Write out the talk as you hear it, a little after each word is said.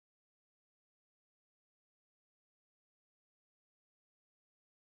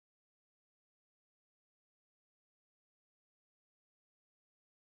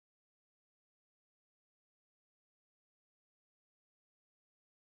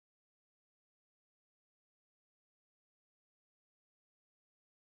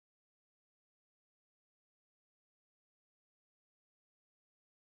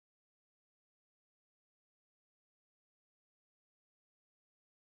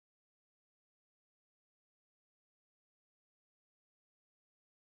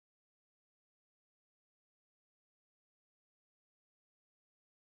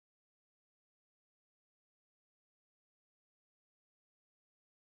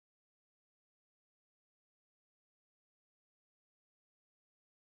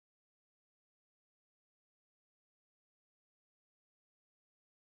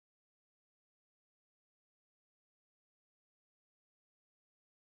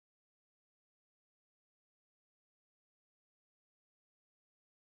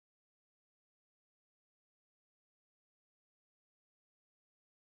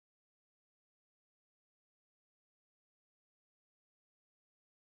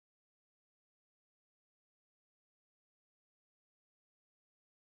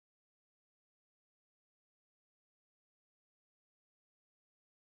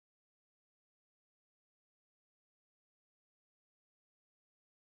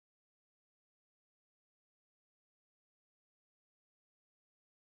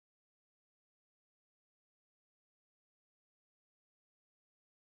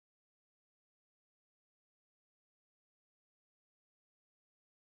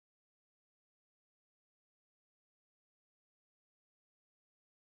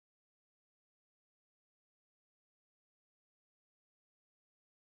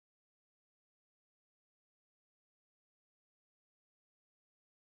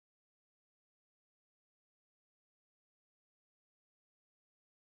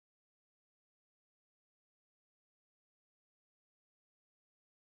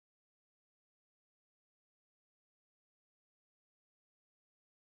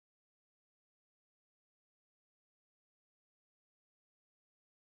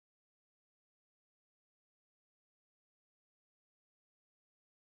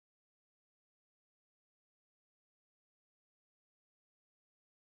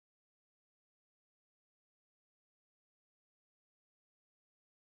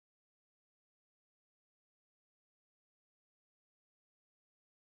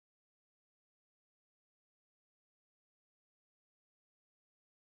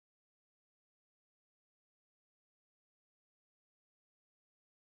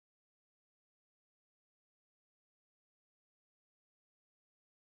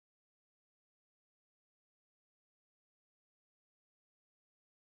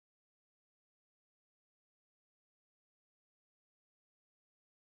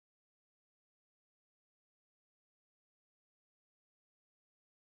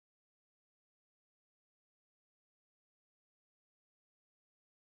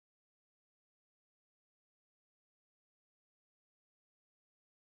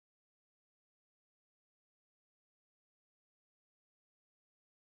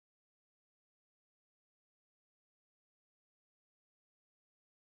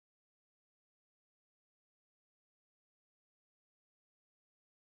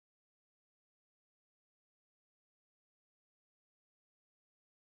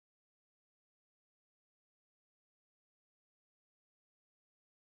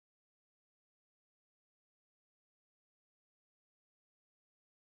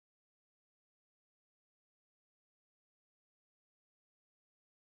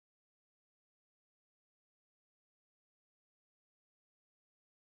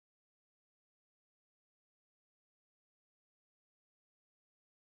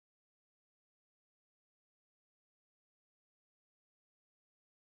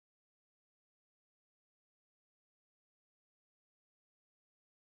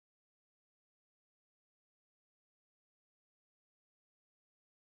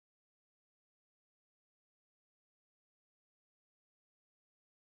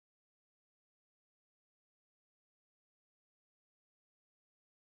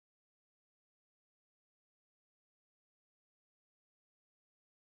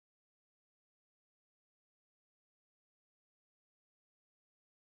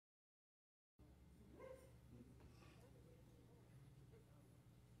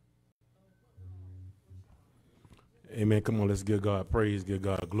Amen. Come on, let's give God praise, give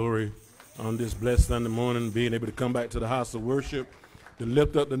God glory on this blessed Sunday morning, being able to come back to the house of worship to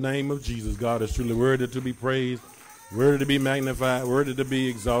lift up the name of Jesus. God is truly worthy to be praised, worthy to be magnified, worthy to be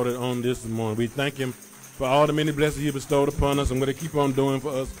exalted on this morning. We thank him for all the many blessings he bestowed upon us. I'm going to keep on doing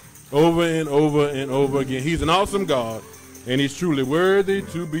for us over and over and over again. He's an awesome God, and he's truly worthy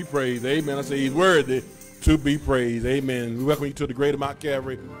to be praised. Amen. I say he's worthy to be praised. Amen. We welcome you to the Greater Mount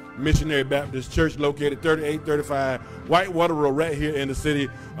Calvary Missionary Baptist Church, located 3835 Whitewater Road, right here in the city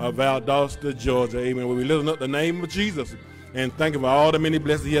of Valdosta, Georgia. Amen. Where we lift up the name of Jesus and thank him for all the many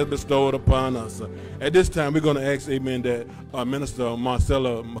blessings he has bestowed upon us. At this time, we're going to ask, amen, that Minister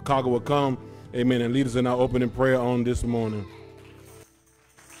Marcella McCoggle will come, amen, and lead us in our opening prayer on this morning.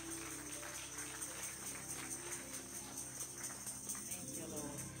 Thank you, Lord.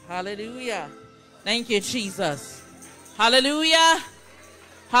 Hallelujah. Thank you, Jesus. Hallelujah.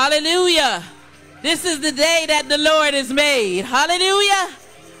 Hallelujah. This is the day that the Lord has made. Hallelujah.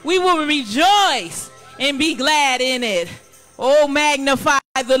 We will rejoice and be glad in it. Oh, magnify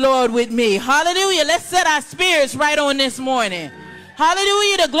the Lord with me. Hallelujah. Let's set our spirits right on this morning.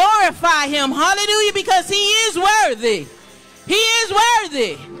 Hallelujah. To glorify him. Hallelujah. Because he is worthy. He is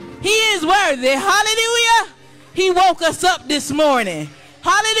worthy. He is worthy. Hallelujah. He woke us up this morning.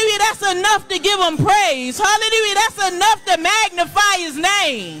 Hallelujah. That's enough to give him praise. Hallelujah. That's enough to magnify his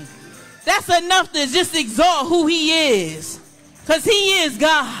name. That's enough to just exalt who he is. Because he is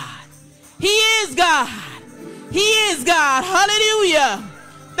God. He is God. He is God. Hallelujah.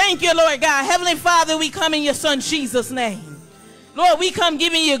 Thank you, Lord God. Heavenly Father, we come in your son Jesus' name. Lord, we come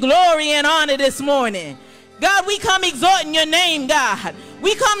giving you glory and honor this morning. God, we come exalting your name, God.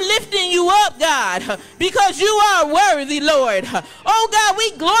 We come lifting you up, God, because you are worthy, Lord. Oh, God,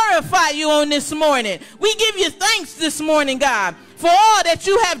 we glorify you on this morning. We give you thanks this morning, God, for all that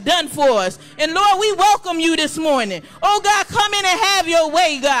you have done for us. And, Lord, we welcome you this morning. Oh, God, come in and have your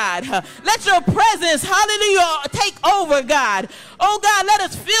way, God. Let your presence, hallelujah, take over, God. Oh, God, let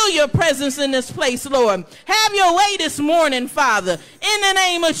us feel your presence in this place, Lord. Have your way this morning, Father, in the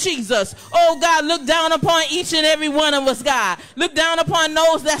name of Jesus. Oh, God, look down upon each and every one of us, God. Look down upon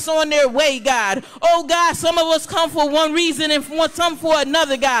those that's on their way, God. Oh, God, some of us come for one reason and some for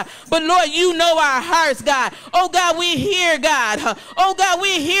another, God. But, Lord, you know our hearts, God. Oh, God, we're here, God. Oh, God,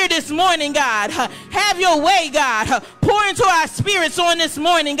 we're here this morning, God. Have your way, God. Pour into our spirits on this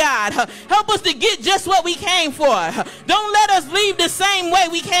morning, God. Help us to get just what we came for. Don't let us leave the same way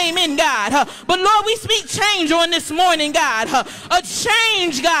we came in, God. But, Lord, we speak change on this morning, God. A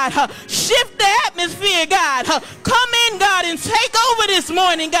change, God. Shift the atmosphere, God. Come in, God, and take over this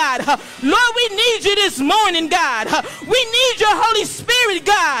morning, God. Lord, we need you this morning, God. We need your Holy Spirit,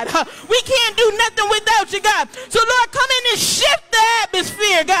 God. We can't do nothing without you, God. So, Lord, come in and shift the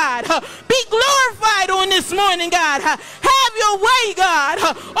atmosphere, God. Be glorified on this morning, God. Have your way, God.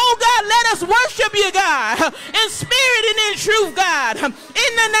 Oh, God, let us worship you, God, in spirit and in truth, God,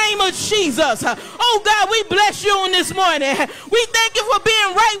 in the name of Jesus. Oh, God, we bless you on this morning. We thank you for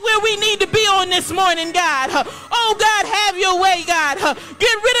being right where we need to be on this morning, God. Oh, God, have your way, God.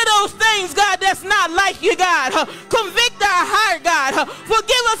 Get rid of those things, God, that's not like you, God. Convict our heart, God.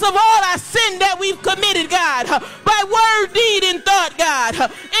 Forgive us of all our sin that we've committed, God, by word, deed, and thought, God,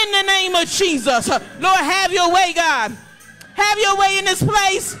 in the name of Jesus. Lord, have your way, God. Have your way in this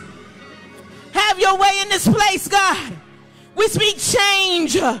place. Have your way in this place, God. We speak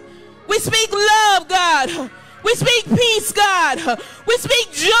change. We speak love, God. We speak peace, God. We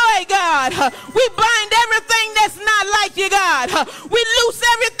speak joy, God. We bind everything that's not like you, God. We loose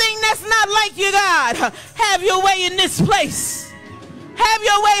everything that's not like you, God. Have your way in this place. Have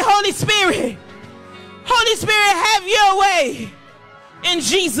your way, Holy Spirit. Holy Spirit, have your way. In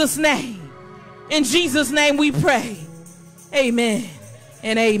Jesus' name. In Jesus' name we pray. Amen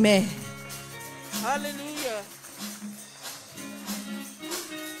and amen. Hallelujah.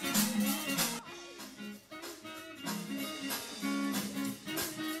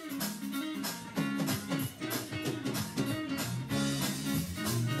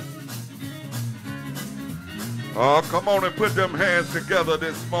 Oh, come on and put them hands together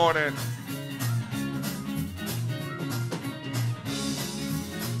this morning.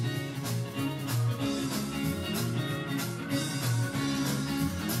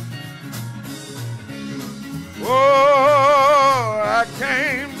 Oh, I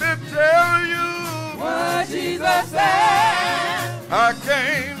came to tell you what Jesus said. I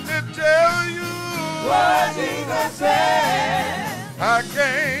came to tell you What Jesus said. I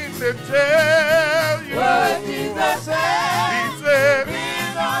came to tell you What Jesus said. He said,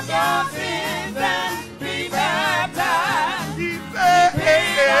 Repent of your sins and be baptized. He said,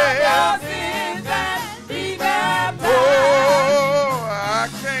 Repent of your sins and be baptized.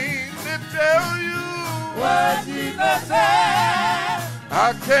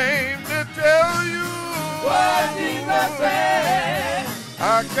 came to tell you what Jesus said.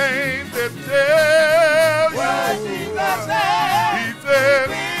 I came to tell What you. Jesus said. He said,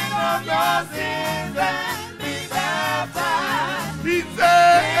 Repent of your sins and be baptized. he Repent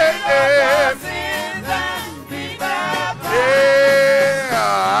of said, your sins and be baptized. yeah,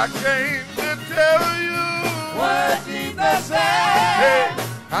 I came to tell you. What Jesus said. Hey,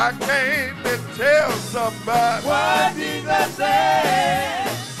 I came to tell somebody. What Jesus said.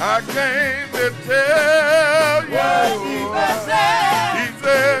 I came to tell you. What Jesus said. He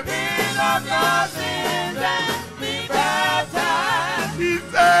said, Repent of your sins and be baptized. he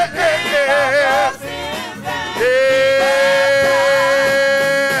said, Repent of your sins and be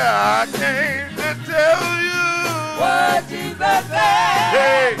yeah, I came to tell you. What Jesus said.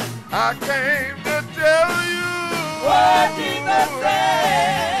 Hey, I came to tell you. What Jesus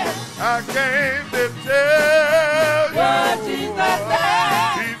said. I came to tell you. What Jesus said.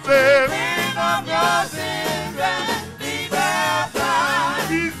 He said, Repent of your sins and be baptized.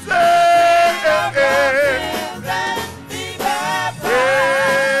 he Repent of your said, sins and be baptized.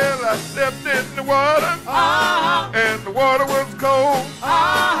 well, I stepped in the water and the water was cold.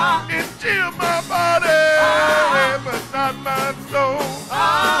 It chilled my body, but not my soul.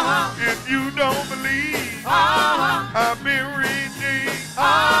 If you don't believe I've been redeemed,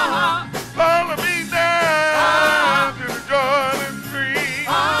 follow me down to the Jordan stream.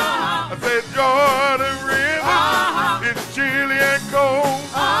 I said, Jordan River, it's chilly and cold.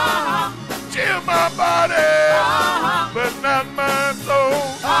 Chill my body, but not my soul.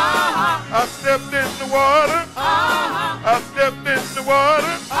 I stepped in the water. I stepped in the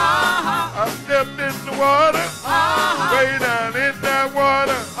water. I stepped in the water. Way down in that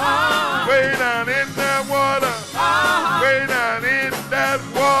water. Way down in that water. Way down in that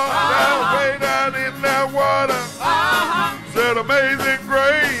water. Way down in that water. Said Amazing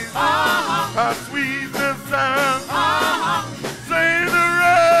Grace. How sweet the sound. Say the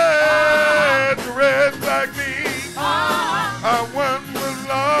red like me. I once was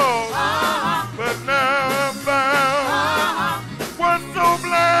lost, but now I'm found. Once so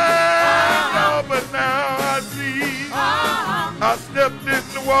blind, oh, but now I see. I stepped in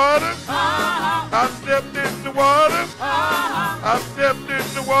the water. I stepped in the water. I stepped in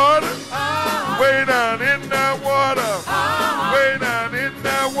the water. Way down in that water. Way down in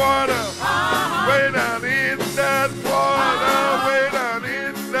that water. Way down in that water. Way down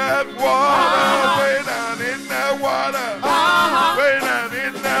in that water. Way down in that water. Way down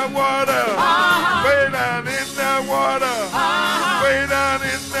in that water. Way down in that water. Way down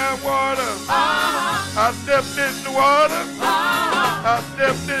in that water. I stepped in the water. I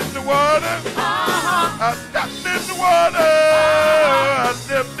stepped in the water. I stepped in the water. I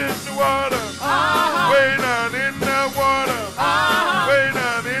stepped in the water. Way down in that water. Way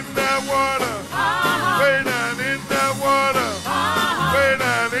down in that water. Way down in that water. Way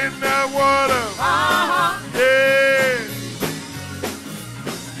down in that water. Yeah.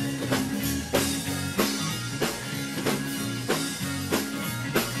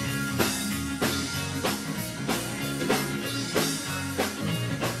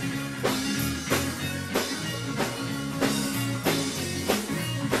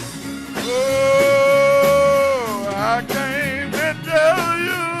 Oh, I came to tell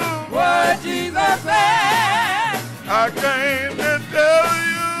you. What Jesus said. I came to tell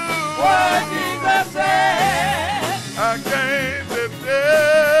you. What Jesus said. I came to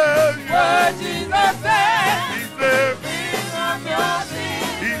tell you. What Jesus said. He said, Repent of your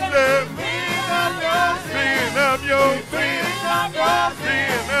sins. he said, Repent of your sins. sing up your sins, Repent of your sins.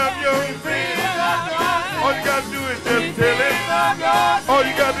 sing up your sins. Repent of your sins. All you gotta do is just tell it. Repent of your sins. All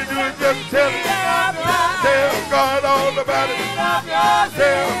you got to do is just tell it. Repent of your sins. Tell God all about it. Repent of your sins.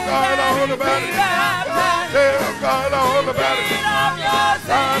 Tell God all about it. Tell God all about it. Repent of your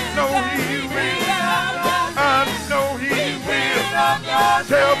sins. I know He will. I know He will.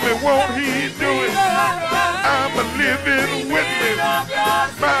 Tell me, won't He do it? I'm a living witness.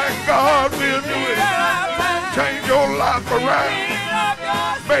 My God will do it. Change your life around.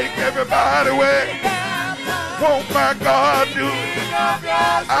 Make everybody well. Won't my God do it?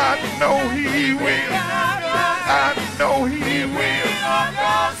 I know He will. I know He will.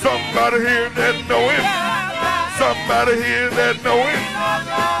 Somebody here that know Him. Somebody here that know Him.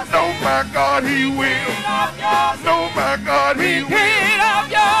 Know my God He will. Know my God He will.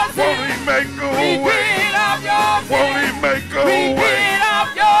 Won't He make a way? Won't He make a way?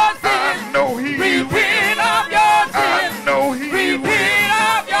 I know He will. I know He will.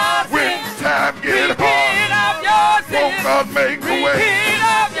 When time get hard, won't God make a way?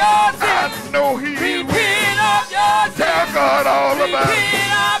 I know He will. Time God all about it.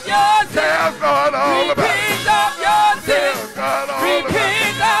 Repent of your sins. Tell God all about it. Repent of your sins. Tell God all about it.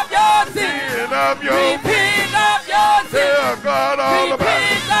 Repent of your sins. Repent of your Repent of your sins. Tell God all about it.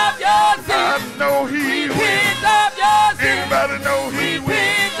 Repent of your I sins. know He will. Repent of your sins. Anybody know He will?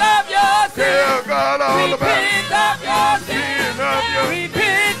 Repent of your sins. Tell God all about it. Repent of your sins. Repent of your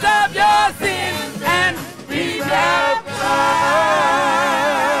Repent of your sins and be baptized.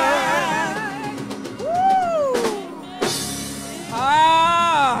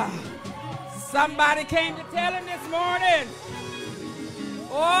 Somebody came to tell him this morning.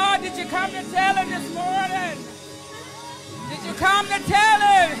 Oh, did you come to tell him this morning? Did you come to tell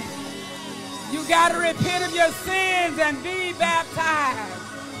him? You got to repent of your sins and be baptized.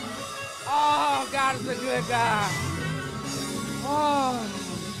 Oh, God is a good God. Oh,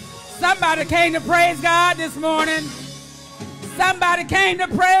 somebody came to praise God this morning. Somebody came to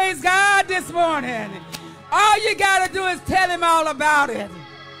praise God this morning. All you got to do is tell him all about it.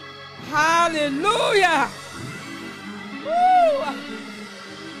 Hallelujah. Woo.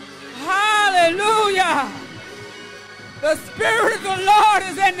 Hallelujah. The Spirit of the Lord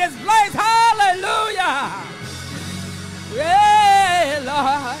is in this place. Hallelujah. Yeah,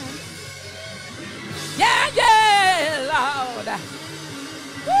 Lord. Yeah, Lord.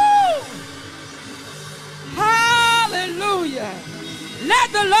 Woo. Hallelujah.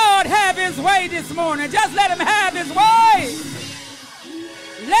 Let the Lord have his way this morning. Just let him have his way.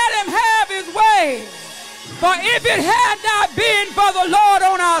 Let him have his way. For if it had not been for the Lord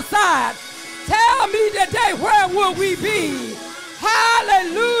on our side, tell me today, where would we be?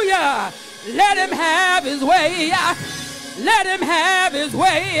 Hallelujah. Let him have his way. Let him have his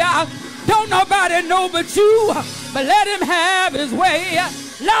way. Don't nobody know but you, but let him have his way.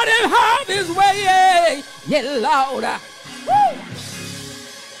 Let him have his way. Yeah, Lord. Woo.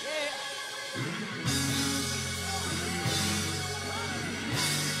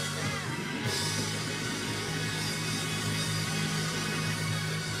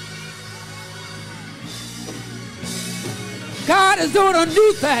 God is doing a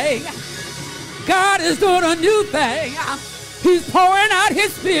new thing. God is doing a new thing. He's pouring out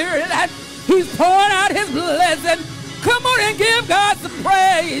his Spirit and he's pouring out his blessing. Come on and give God some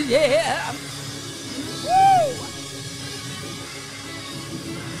praise. Yeah. Woo.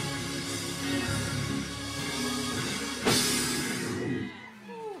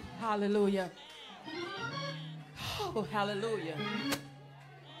 Hallelujah. Oh, hallelujah.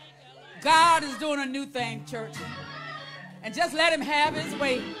 God is doing a new thing, church. And just let him have his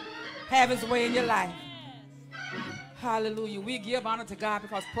way. Have his way in your life. Hallelujah. We give honor to God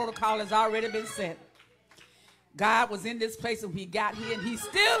because protocol has already been set. God was in this place when we got here, and he's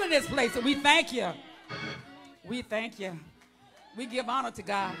still in this place, and we thank you. We thank you. We give honor to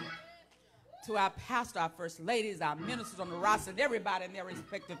God, to our pastor, our first ladies, our ministers on the roster, and everybody in their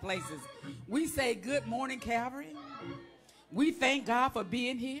respective places. We say good morning, Calvary. We thank God for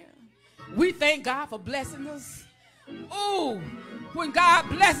being here. We thank God for blessing us. Oh, when God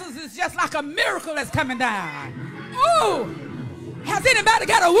blesses, it's just like a miracle that's coming down. Oh, has anybody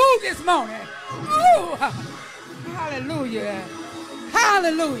got a woo this morning? Oh, hallelujah.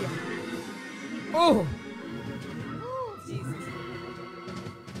 Hallelujah. Oh, Jesus.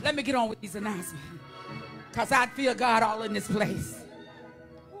 Let me get on with these announcements, because I feel God all in this place.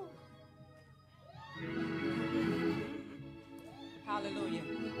 Hallelujah.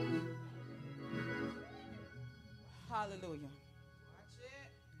 Hallelujah.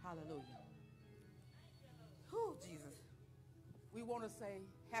 Hallelujah. Oh, Jesus. We want to say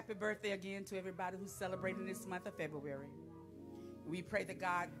happy birthday again to everybody who's celebrating this month of February. We pray that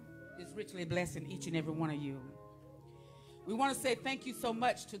God is richly blessing each and every one of you. We want to say thank you so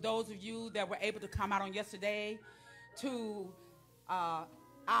much to those of you that were able to come out on yesterday, to our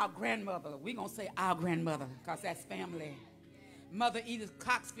grandmother. We're going to say our grandmother because that's family. Mother Edith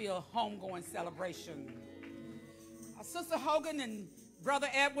Coxfield homegoing celebration. Sister Hogan and Brother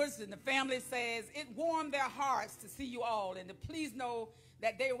Edwards and the family says it warmed their hearts to see you all, and to please know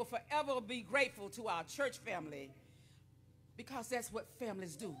that they will forever be grateful to our church family, because that's what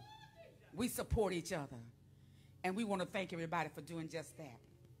families do. We support each other, and we want to thank everybody for doing just that.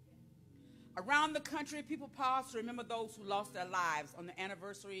 Around the country, people pause to remember those who lost their lives on the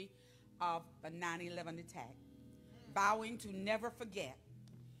anniversary of the 9/11 attack, vowing to never forget.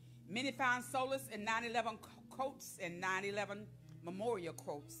 Many found solace in 9/11 quotes and 9/11 memorial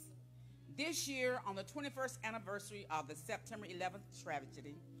quotes. This year, on the 21st anniversary of the September 11th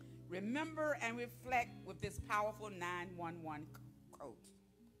tragedy, remember and reflect with this powerful 911 quote.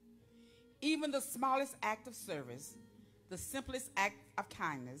 Even the smallest act of service, the simplest act of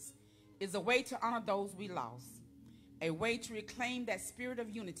kindness, is a way to honor those we lost. a way to reclaim that spirit of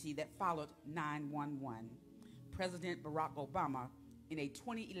unity that followed 9/11. President Barack Obama in a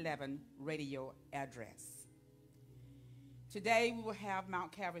 2011 radio address. Today we will have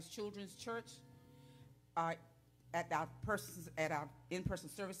Mount Calvary's Children's Church at our in-person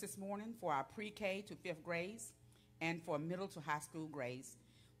service this morning for our pre-K to 5th grades and for middle to high school grades.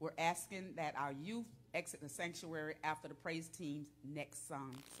 We're asking that our youth exit the sanctuary after the praise team's next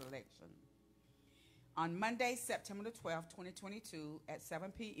song selection. On Monday, September the 12th, 2022 at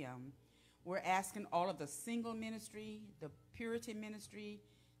 7 p.m., we're asking all of the single ministry, the purity ministry,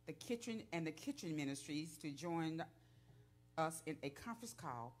 the kitchen ministries to join us in a conference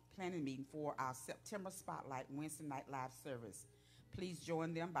call planning meeting for our September Spotlight Wednesday night live service. Please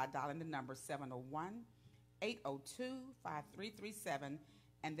join them by dialing the number 701-802-5337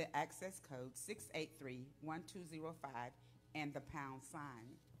 and the access code 683-1205 and the pound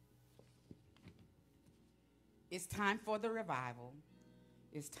sign. It's time for the revival.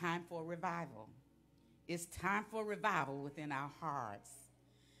 It's time for revival. It's time for revival within our hearts.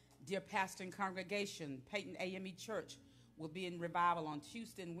 Dear pastor and congregation, Peyton AME Church will be in revival on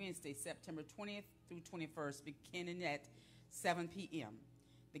Tuesday and Wednesday, September 20th through 21st, beginning at 7 p.m.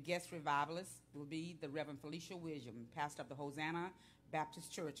 The guest revivalist will be the Reverend Felicia Williams, pastor of the Hosanna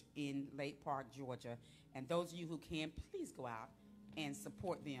Baptist Church in Lake Park, Georgia. And those of you who can, please go out and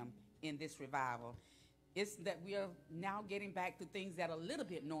support them in this revival. It's that we are now getting back to things that are a little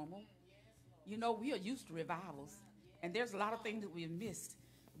bit normal. You know, we are used to revivals, and there's a lot of things that we've missed,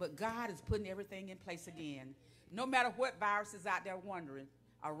 but God is putting everything in place again. No matter what virus is out there wandering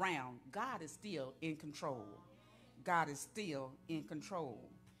around, God is still in control. God is still in control.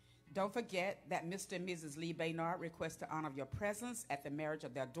 Don't forget that Mr. and Mrs. Lee Baynard request the honor of your presence at the marriage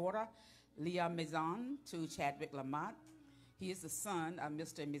of their daughter, Leah Maison, to Chadwick Lamont. He is the son of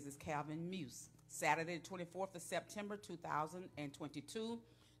Mr. and Mrs. Calvin Muse. Saturday, the 24th of September, 2022,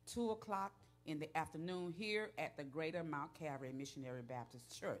 2 o'clock in the afternoon here at the Greater Mount Calvary Missionary Baptist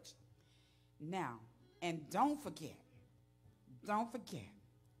Church. Now, and don't forget,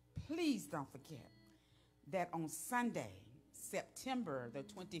 please don't forget that on Sunday, September the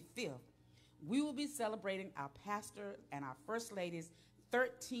 25th, we will be celebrating our pastor and our First Lady's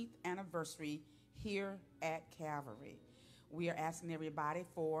 13th anniversary here at Calvary. We are asking everybody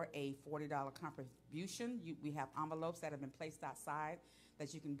for a $40 contribution. We have envelopes that have been placed outside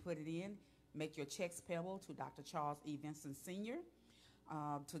that you can put it in. Make your checks payable to Dr. Charles E. Vincent Sr.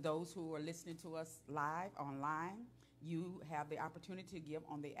 To those who are listening to us live online, you have the opportunity to give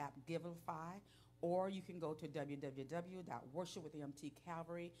on the app Givelify, or you can go to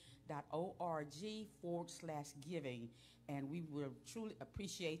www.worshipwithmtcalvary.org/giving, and we will truly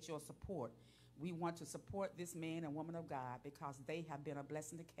appreciate your support. We want to support this man and woman of God because they have been a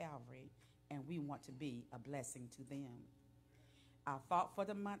blessing to Calvary, and we want to be a blessing to them. Our thought for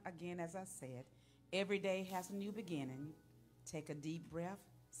the month, again, as I said, every day has a new beginning. Take a deep breath,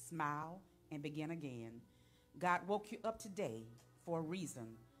 smile, and begin again. God woke you up today for a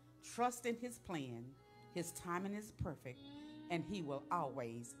reason. Trust in his plan. His timing is perfect, and he will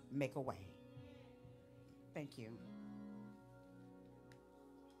always make a way. Thank you.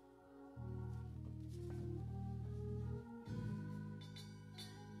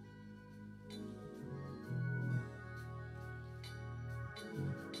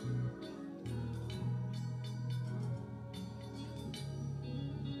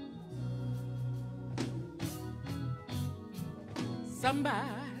 Somebody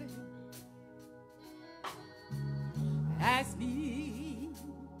asked me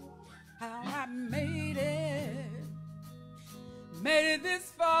how I made it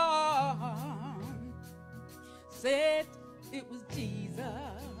this far. Said it was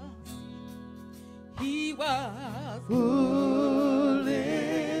Jesus. He was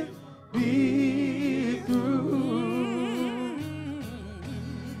pulling me through.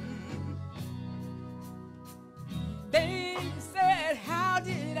 They said, how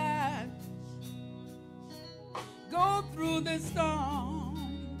did I go through the storm?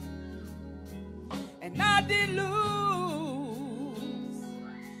 And I did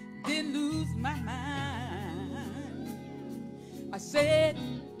lose my mind. I said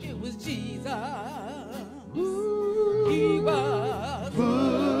it was Jesus. He was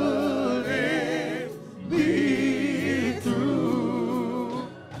pulling me through.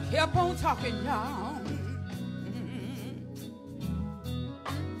 I kept on talking, y'all.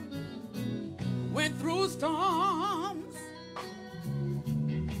 Went through storms,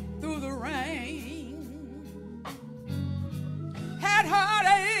 through the rain, had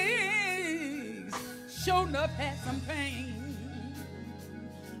heartaches, sure enough had some pain.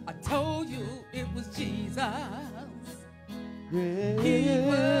 I told you it was Jesus. He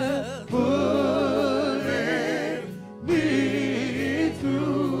was pulling me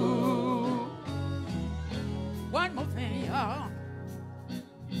through. One more thing, y'all.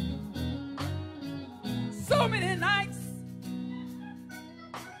 So many nights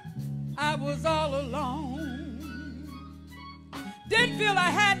I was all alone. Didn't feel I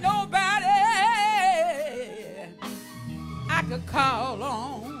had nobody I could call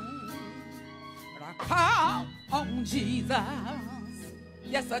on. But I called on Jesus.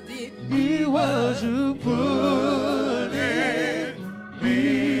 Yes, I did. He was you pulling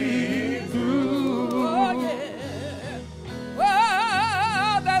me through. Oh, yeah.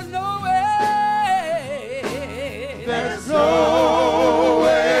 Oh, there's no way. There's no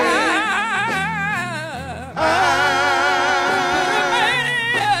way I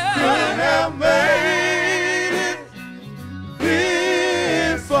could have made it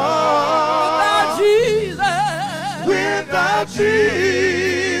this far without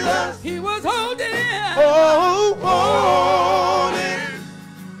Jesus. He was holding. Oh, holding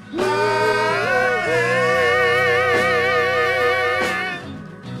my hand.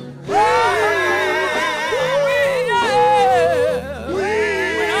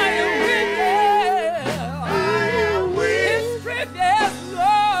 When I am weak, His strength is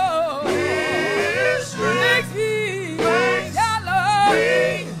low. His strength Makes me makes yellow. me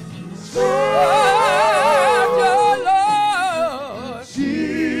Oh, your Lord.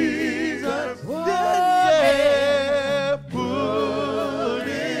 Jesus, yeah,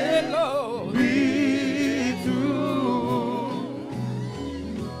 pulling Lord. me through.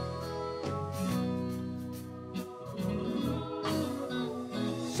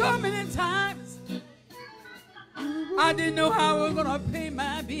 So many times I didn't know how I was gonna pay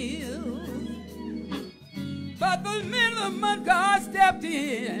my bills, but the middle of the month God stepped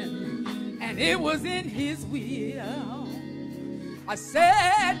in, and it was in His will. I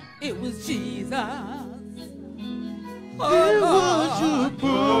said it was Jesus. Oh, It was Lord. you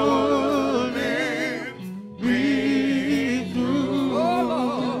pulling me through. Oh,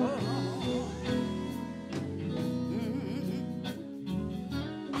 Lord.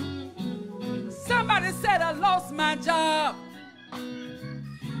 Somebody said I lost my job,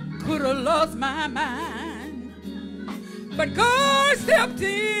 could have lost my mind, but God stepped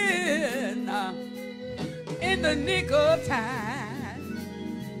in the nick of time.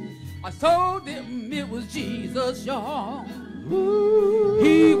 I told them it was Jesus, y'all.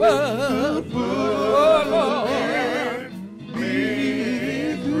 He was, oh Lord.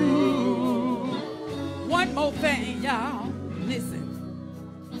 Me through. One more thing, y'all. Listen.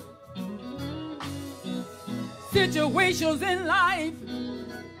 Situations in life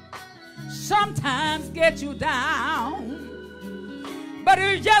sometimes get you down, but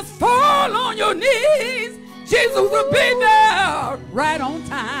if you just fall on your knees, Jesus will be there right on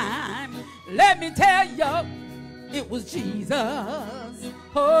time. Let me tell you, it was Jesus.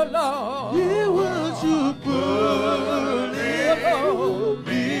 Oh Lord. It was you pulling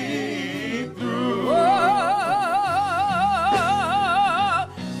me through. Oh,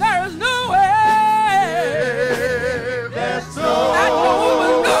 there is no way. There's I know it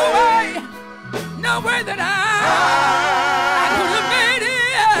was no way that I could have made it.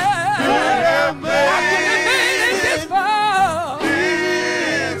 I could have made it this far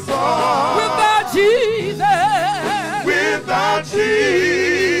without Jesus. without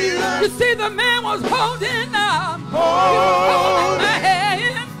Jesus. You see, the man was holding up, he was holding my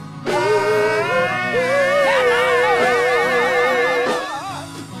hand.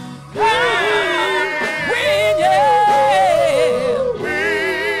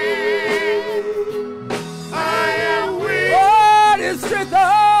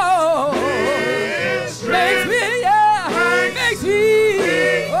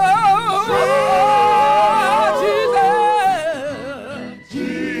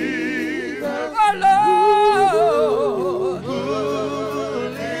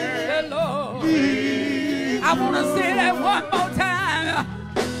 I want to say that one more time.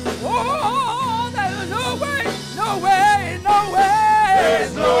 Oh, there's no way, no way, no way.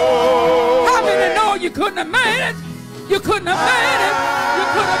 There's no How many way. know you couldn't have made it? You couldn't have made it. You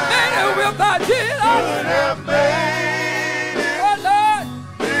couldn't have made it without Jesus. Could have made it Oh, Lord,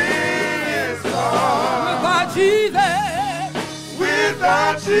 this far without Jesus.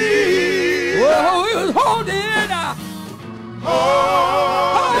 without Jesus. Oh, he was holding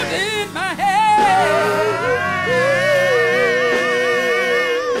my hand.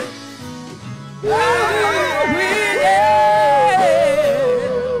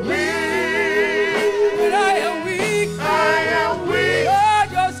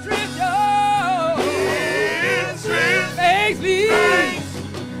 Makes me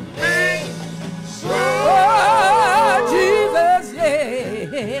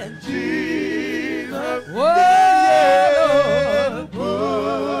said, Jesus, whoa,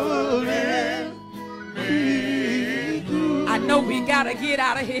 I know we gotta get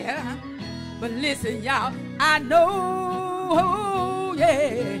out of here, but listen, y'all, I know,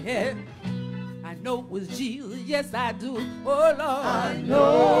 yeah, I know it was Jesus, yes I do, oh Lord, I know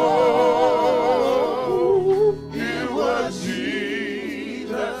it was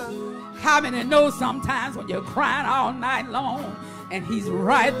Jesus. How many know sometimes when you're crying all night long and he's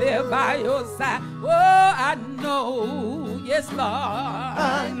right there by your side? Oh, I know, yes, Lord.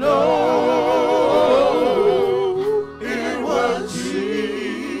 I know it was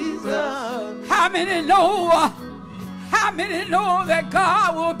Jesus. How many know that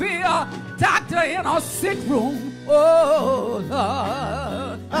God will be a doctor in a sick room? Oh,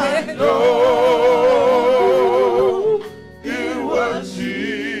 Lord. I know it was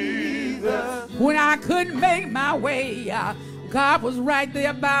Jesus. When I couldn't make my way, God was right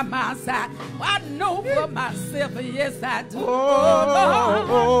there by my side. I know for myself, yes I do.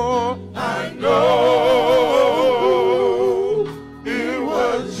 Oh, I know it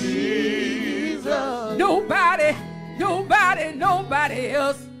was Jesus. Nobody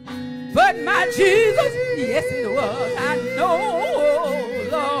else but my Jesus. Yes, it was. I know,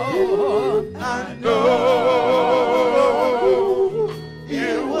 Lord. I know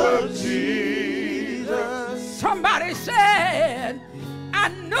it was Jesus. Somebody said, I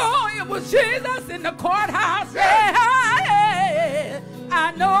know it was Jesus in the courthouse. Yeah,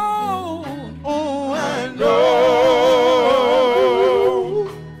 I know. Oh, I know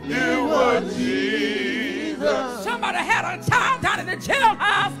it was Jesus. Somebody had a child down in the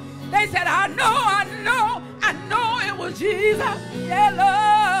jailhouse. They said, I know it was Jesus. Yeah,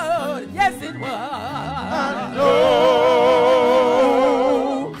 Lord. Yes, it was. I know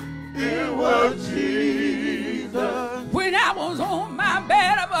it was Jesus. When I was on my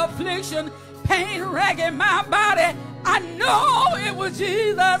bed of affliction, pain racking my body, I know it was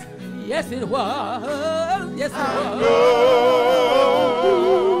Jesus. Yes, it was. Yes, it was. I know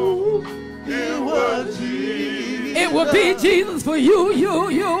it was Jesus. It would be Jesus for you,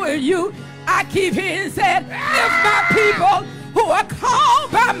 and you. I keep hearing said, if my people who are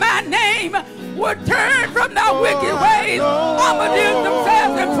called by my name would turn from their wicked ways, humble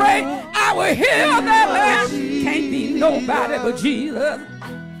themselves and pray, I will heal their land. Can't be nobody but Jesus.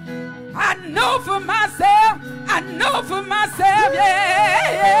 I know for myself, yeah.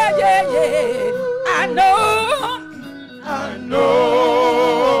 I know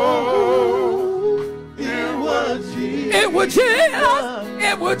it was Jesus. it was Jesus.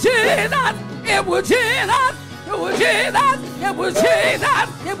 It was Jesus. It was Jesus. It was Jesus. It was Jesus.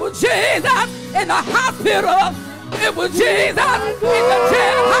 It was Jesus in the hospital. It was Jesus in the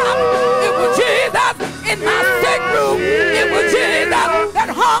jailhouse. It was Jesus in my sick room. It was Jesus that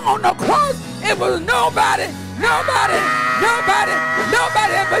hung on the cross. It was nobody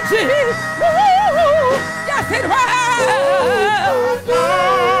but Jesus. Woo! Yes, it was.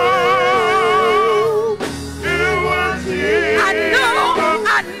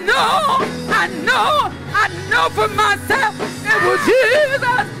 I know for myself it was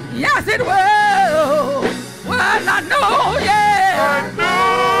Jesus. Yes, it was. Well, I know, yeah. I know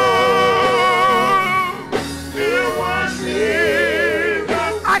it was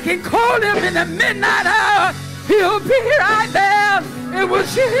Jesus. I can call him in the midnight hour. He'll be right there. It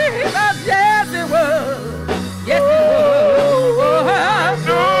was Jesus. Yes, it was. Yes, it was.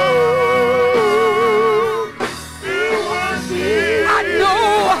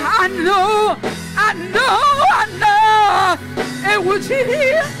 I know it was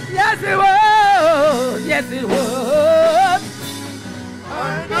Jesus. Yes, it was. Yes, it was.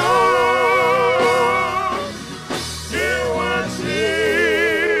 I know it was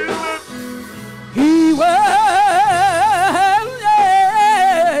Jesus. He was,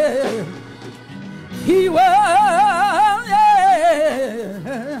 yeah. He was, yeah.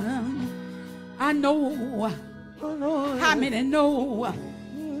 I know. How many know?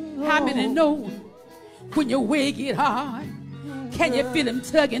 How many know when your way get hard? Can you feel him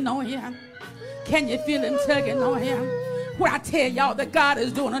tugging on you? Can you feel him tugging on you? When I tell y'all that God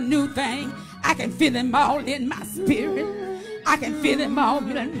is doing a new thing, I can feel him all in my spirit. I can feel him all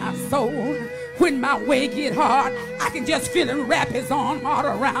in my soul. When my way get hard, I can just feel him wrap his arm all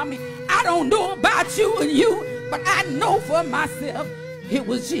around me. I don't know about you and you, but I know for myself it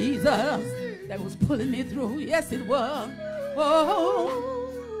was Jesus that was pulling me through. Yes, it was. Oh.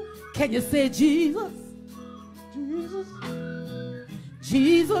 Can you say Jesus?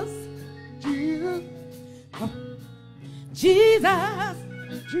 Jesus. Jesus. Jesus.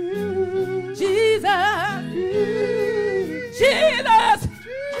 Jesus. Jesus. Jesus.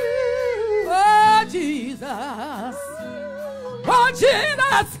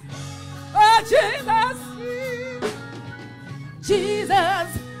 Jesus. Oh, Jesus. Jesus.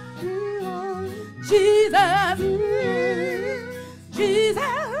 Jesus.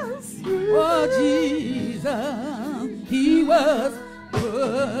 Jesus. Oh, Jesus. He was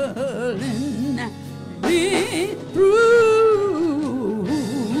pulling me through.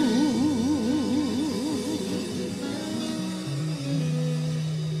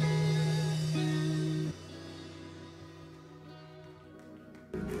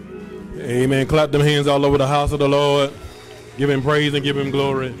 Amen. Clap them hands all over the house of the Lord. Give him praise and give him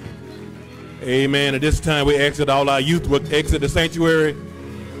glory. Amen. At this time, we exit. All our youth will exit the sanctuary.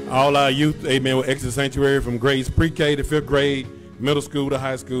 All our youth, amen, will exit the sanctuary from grades pre-K to 5th grade, middle school to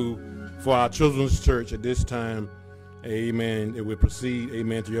high school for our children's church at this time. Amen. It will proceed,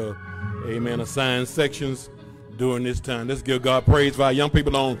 amen, to your, amen, assigned sections during this time. Let's give God praise for our young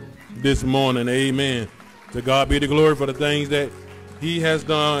people on this morning. Amen. To God be the glory for the things that he has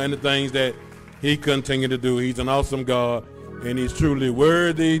done and the things that he continue to do. He's an awesome God, and he's truly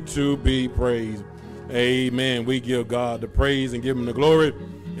worthy to be praised. Amen. We give God the praise and give him the glory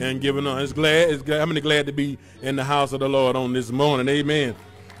and give him honor. How many glad to be in the house of the Lord on this morning? Amen.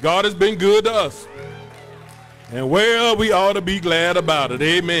 God has been good to us, and well, we ought to be glad about it.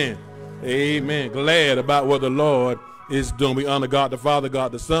 Amen. Amen. Glad about what the Lord is doing. We honor God the Father,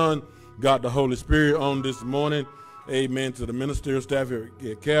 God the Son, God the Holy Spirit on this morning. Amen. To the ministerial staff here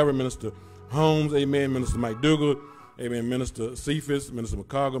at Calvary, Minister Holmes, amen, Minister Mike Dougal, amen, Minister Cephas, Minister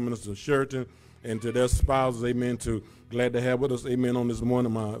McCargo, Minister Sheraton, and to their spouses, amen, to glad to have with us, amen, on this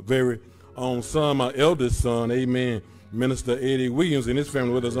morning, my very own son, my eldest son, amen, Minister Eddie Williams and his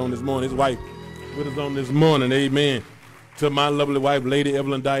family with us on this morning, his wife with us on this morning, amen. To my lovely wife, Lady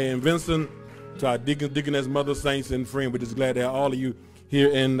Evelyn Diane Vincent, to our deacons, deaconess, mother, saints, and friends, we're just glad to have all of you here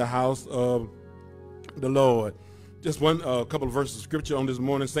in the house of the Lord. Just one couple of verses of scripture on this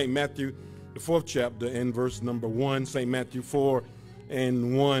morning. St. Matthew, the 4th chapter, and verse number 1. St. Matthew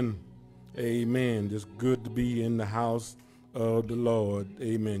 4:1. Amen. Just good to be in the house of the Lord.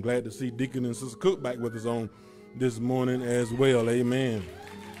 Amen. Glad to see Deacon and Sister Cook back with us on this morning as well. Amen.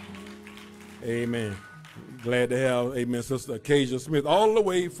 Amen. Glad to have, amen, Sister Acacia Smith all the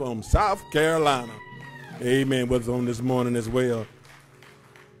way from South Carolina. Amen. With us on this morning as well.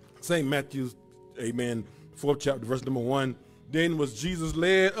 St. Matthew's, amen, 4th chapter, verse number 1. Then was Jesus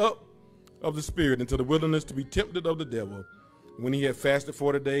led up of the Spirit into the wilderness to be tempted of the devil. When he had fasted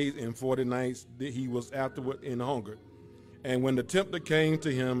 40 days and 40 nights, he was afterward in hunger. And when the tempter came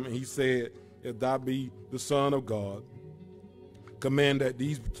to him, he said, If thou be the Son of God, command that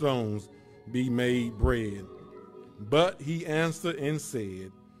these stones be made bread. But he answered and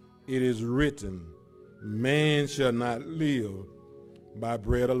said, It is written, Man shall not live by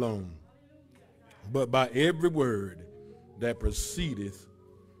bread alone, but by every word that proceedeth,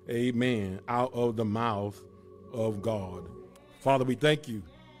 amen, out of the mouth of God. Father, we thank you.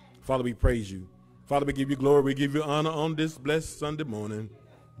 Father, we praise you. Father, we give you glory. We give you honor on this blessed Sunday morning.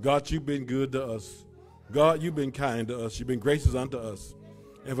 God, you've been good to us. God, you've been kind to us. You've been gracious unto us.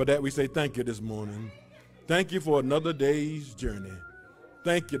 And for that, we say thank you this morning. Thank you for another day's journey.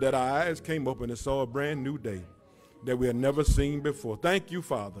 Thank you that our eyes came open and saw a brand new day that we had never seen before. Thank you,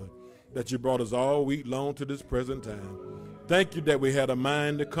 Father, that you brought us all week long to this present time. Thank you that we had a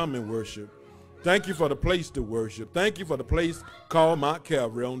mind to come and worship. Thank you for the place to worship. Thank you for the place called Mount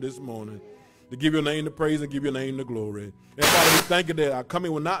Calvary on this morning, to give your name the praise and give your name the glory. And Father, we thank you that our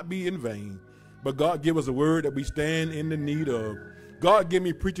coming will not be in vain, but God, give us a word that we stand in the need of. God, give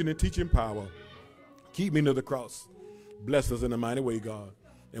me preaching and teaching power. Keep me to the cross. Bless us in a mighty way, God.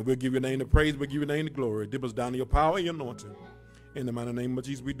 And we'll give your name the praise, we'll give your name the glory. Dip us down to your power and your anointing. In the mighty name of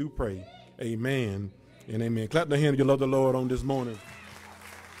Jesus, we do pray. Amen and amen. Clap the hand if you love the Lord on this morning.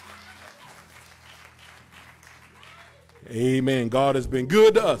 Amen. God has been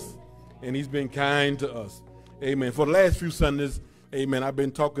good to us, and he's been kind to us. Amen. For the last few Sundays, amen, I've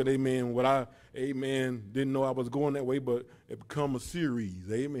been talking, amen, what I, amen, didn't know I was going that way, but it become a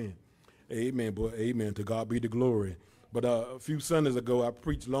series. Amen. Amen. But amen. To God be the glory. But a few Sundays ago, I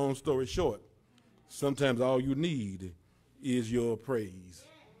preached long story short. Sometimes all you need is your praise.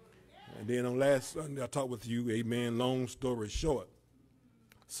 And then on last Sunday, I talked with you, amen, long story short.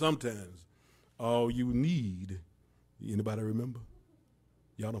 Sometimes all you need, anybody remember?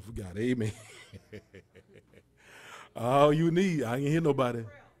 Y'all don't forget, amen. All you need, I ain't hear nobody.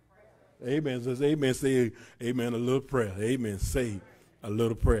 Amen. Says, amen, say, amen, a little prayer. Amen, say a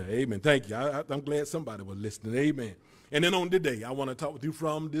little prayer. Amen. Thank you. I'm glad somebody was listening. Amen. And then on today, I want to talk with you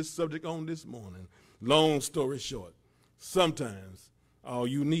from this subject on this morning. Long story short, sometimes all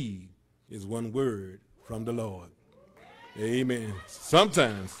you need is one word from the Lord. Amen.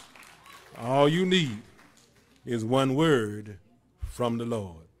 Sometimes all you need is one word from the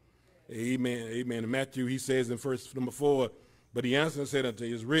Lord. Amen. Amen. In Matthew, he says in verse number 4, but he answered and said unto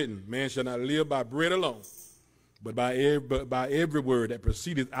him, it is written, man shall not live by bread alone, but by every word that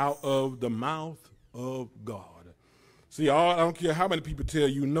proceedeth out of the mouth of God. See, I don't care how many people tell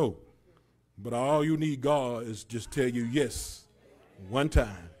you no, but all you need God is just tell you yes one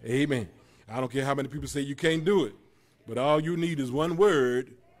time. Amen. I don't care how many people say you can't do it, but all you need is one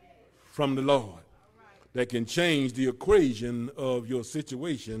word from the Lord that can change the equation of your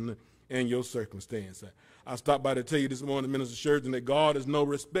situation and your circumstance. I stopped by to tell you this morning, Minister Sheridan, that God is no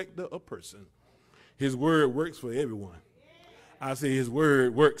respecter of person. His word works for everyone. I say his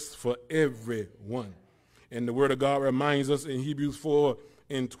word works for everyone. And the word of God reminds us in Hebrews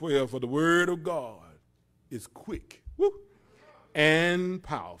 4:12, for the word of God is quick, and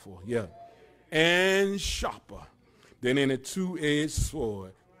powerful, and sharper than any two-edged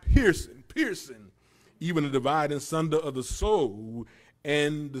sword, piercing, even the dividing sunder of the soul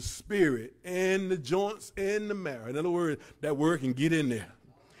and the spirit and the joints and the marrow. In other words, that word can get in there.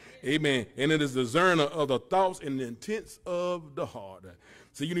 Amen. And it is the discerner of the thoughts and the intents of the heart.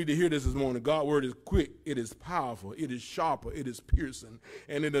 So you need to hear this morning. God's word is quick, it is powerful, it is sharper, it is piercing,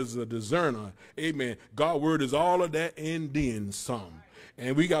 and it is a discerner. Amen. God's word is all of that and then some.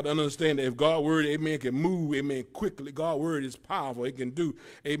 And we got to understand that if God's word, amen, can move, amen, quickly, God's word is powerful. It can do,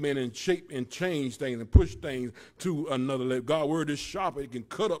 amen, and shape and change things and push things to another level. God's word is sharper. It can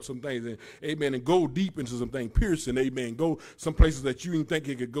cut up some things, and, amen, and go deep into some things, piercing, amen, go some places that you didn't think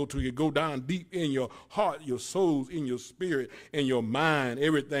it could go to. You go down deep in your heart, your souls, in your spirit, in your mind,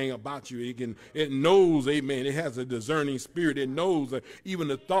 everything about you. It knows, amen, it has a discerning spirit. It knows even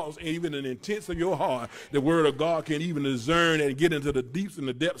the thoughts, even the intents of your heart. The word of God can even discern and get into the deep in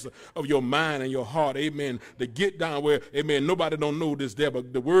the depths of your mind and your heart, amen, to get down where, amen, nobody don't know this there,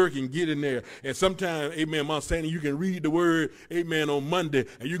 but the word can get in there. And sometimes, amen, Mount Sandy, you can read the word, amen, on Monday,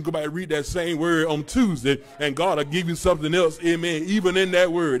 and you can go back and read that same word on Tuesday, and God will give you something else, amen, even in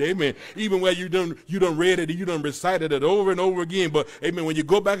that word, amen, even where you done read it, you done recited it over and over again, but, amen, when you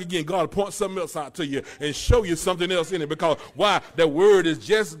go back again, God will point something else out to you and show you something else in it, because why? The word is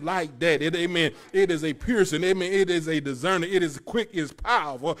just like that. Amen, it is a piercing, amen, it is a discerner, it is quick, it is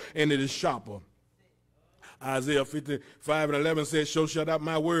powerful, and it is sharper. Isaiah 55:11 says, so shall not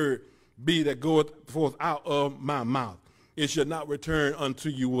my word be that goeth forth out of my mouth. It shall not return unto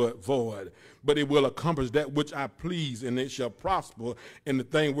you void, but it will accomplish that which I please, and it shall prosper in the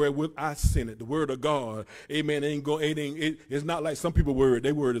thing wherewith I send it. The word of God, amen, it's not like some people's word.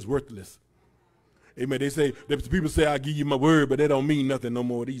 Their word is worthless. Amen. People say, I'll give you my word, but that don't mean nothing no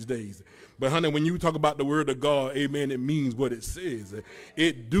more these days. But honey, when you talk about the word of God, amen, it means what it says.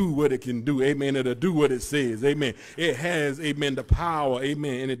 It do what it can do. Amen. It'll do what it says. Amen. It has, amen, the power.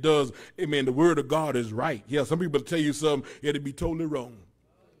 Amen. And it does, amen, the word of God is right. Yeah, some people tell you something, it'll be totally wrong.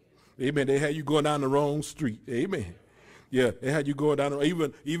 Amen. They had you going down the wrong street. Amen. Yeah, they had you going down.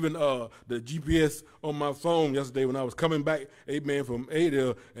 Even the GPS on my phone yesterday when I was coming back, amen, from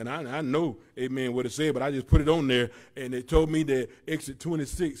Ada, and I know, amen, what it said, but I just put it on there, and it told me that exit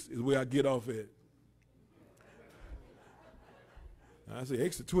 26 is where I get off at. I said,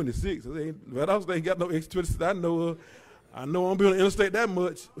 exit 26? But I ain't got no exit 26. I know I'm on the interstate that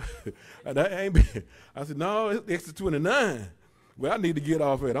much. That ain't been. I said, no, it's exit 29. Well, I need to get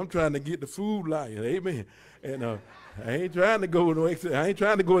off at. I'm trying to get the Food Lion, amen. And I ain't trying to go no exit. I ain't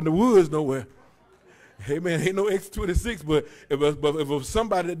trying to go in the woods nowhere. Hey man, ain't no exit 26. But if it was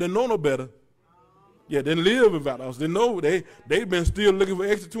somebody that didn't know no better, yeah, didn't live in Valdosta, didn't know, they've been still looking for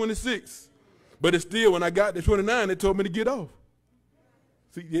exit 26. But it's still, when I got to 29, they told me to get off.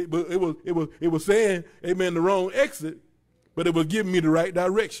 See, it was saying, amen, the wrong exit, but it was giving me the right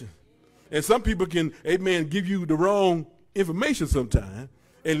direction. And some people can, amen, give you the wrong information sometimes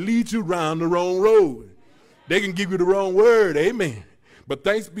and lead you around the wrong road. They can give you the wrong word, amen. But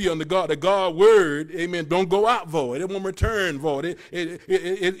thanks be unto God, the God word, amen, don't go out void. It won't return void. It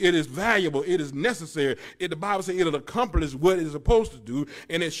is valuable. It is necessary. The Bible says it'll accomplish what it's supposed to do,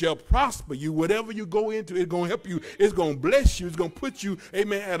 and it shall prosper you. Whatever you go into, it's going to help you. It's going to bless you. It's going to put you,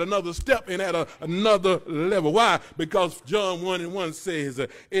 amen, at another step and at another level. Why? Because John 1:1 says,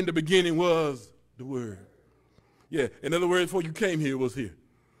 in the beginning was the word. Yeah, in other words, before you came here, it was here.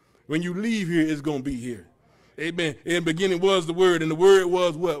 When you leave here, it's going to be here. Amen. In the beginning was the word, and the word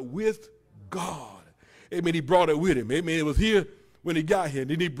was what? With God. Amen. He brought it with him. Amen. It was here when he got here.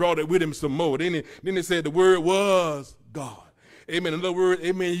 Then he brought it with him some more. Then it said the word was God. Amen. In other words,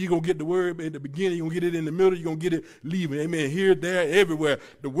 amen, you're going to get the word in the beginning, you're going to get it in the middle, you're going to get it leaving. Amen. Here, there, everywhere.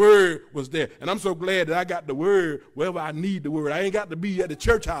 The word was there. And I'm so glad that I got the word wherever I need the word. I ain't got to be at the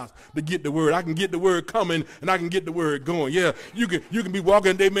church house to get the word. I can get the word coming and I can get the word going. Yeah, you can be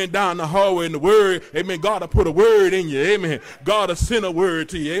walking, amen, down the hallway and the word, amen, God will put a word in you. Amen. God will send a word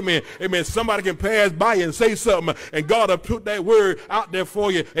to you. Amen. Amen. Somebody can pass by you and say something, and God will put that word out there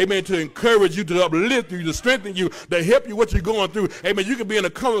for you. Amen. To encourage you, to uplift you, to strengthen you, to help you what you're going through. Amen. You can be in a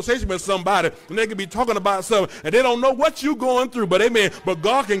conversation with somebody and they can be talking about something and they don't know what you're going through, but amen. But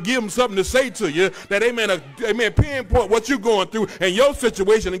God can give them something to say to you that, amen, amen, pinpoint what you're going through and your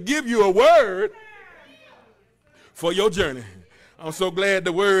situation and give you a word for your journey. I'm so glad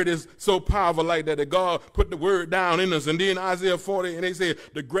the word is so powerful like that God put the word down in us. And then Isaiah 40, and they said,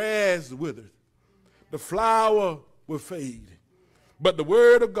 the grass withers, the flower will fade, but the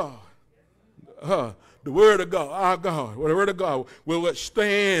word of God, the word of God, our God, the word of God will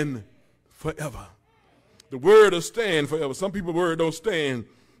stand forever. The word will stand forever. Some people's word don't stand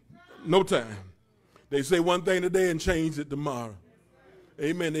no time. They say one thing today and change it tomorrow.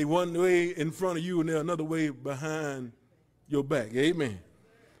 Amen. They one way in front of you and they're another way behind your back. Amen.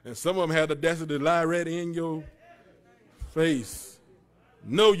 And some of them have the audacity to lie right in your face.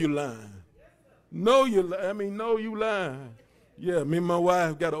 Know you lying. Know you lying. Yeah, me and my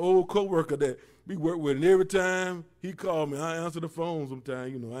wife got an old coworker that we work with, and every time he called me, I answer the phone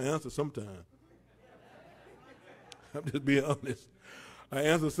sometimes. You know, I answer sometimes. I'm just being honest. I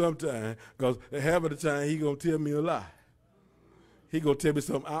answer sometimes because half of the time he going to tell me a lie. He going to tell me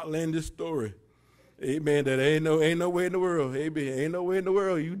some outlandish story. Amen, that ain't no way in the world. Amen, ain't no way in the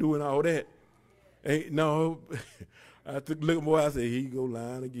world you doing all that. Ain't no. I took a look at boy, I said, he go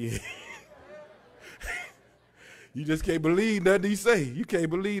lying again. You just can't believe nothing he say. You can't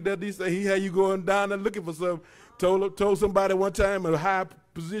believe nothing he say. He had you going down there looking for something. Told somebody one time in a high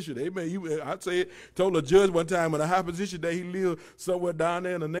position. Amen. I'd say it. Told a judge one time in a high position that he lived somewhere down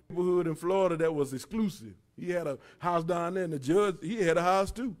there in a neighborhood in Florida that was exclusive. He had a house down there, and the judge, he had a house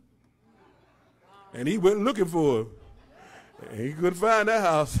too. And he went looking for it. And he couldn't find that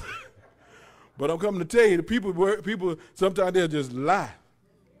house. But I'm coming to tell you, the people sometimes they'll just lie.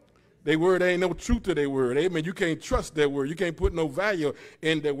 Their word ain't no truth to their word. Amen. You can't trust that word. You can't put no value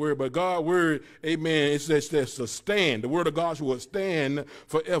in that word. But God's word, amen, it says to stand. The word of God will stand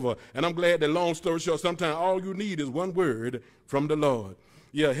forever. And I'm glad that, long story short, sometimes all you need is one word from the Lord.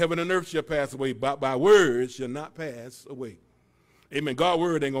 Yeah, heaven and earth shall pass away, but by words shall not pass away. Amen. God's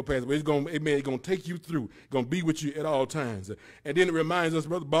word ain't going to pass away. It's going to take you through. It's going to be with you at all times. And then it reminds us,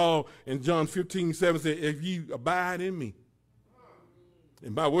 Brother Ball in John 15:7 said, if you abide in me,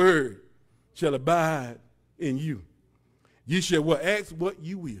 and my word shall abide in you, you shall ask what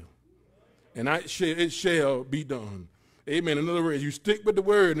you will, and it shall be done. Amen. In other words, you stick with the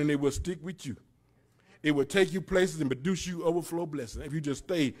word and it will stick with you. It will take you places and produce you overflow blessing if you just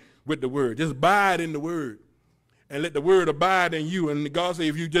stay with the word. Just abide in the word and let the word abide in you. And God says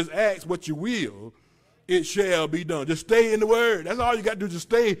if you just ask what you will, it shall be done. Just stay in the word. That's all you got to do, just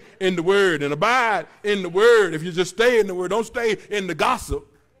stay in the word and abide in the word. If you just stay in the word, don't stay in the gossip.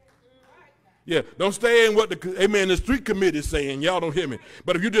 Yeah, don't stay in what the street committee is saying. Y'all don't hear me.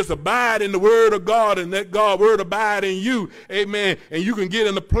 But if you just abide in the word of God and let God's word abide in you, amen, and you can get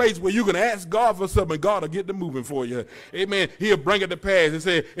in a place where you can ask God for something, God will get the moving for you. Amen. He'll bring it to pass and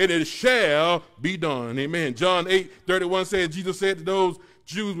say, and it shall be done. Amen. John 8:31 says, Jesus said to those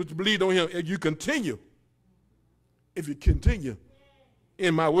Jews which believed on him, if you continue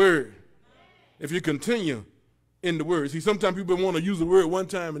in my word, if you continue in the word. See, sometimes people want to use the word one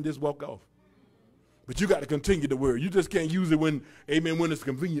time and just walk off. But you got to continue the word. You just can't use it when it's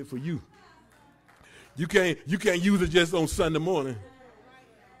convenient for you. You can't use it just on Sunday morning.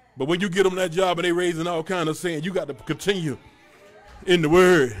 But when you get them that job and they raising all kind of saying, you got to continue in the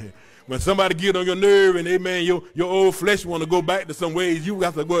word. When somebody get on your nerve and amen, your old flesh want to go back to some ways, you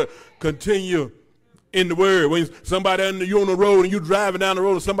got to go continue in the word. When somebody you're on the road and you driving down the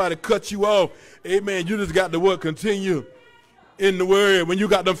road and somebody cuts you off, amen, you just got to continue in the word. When you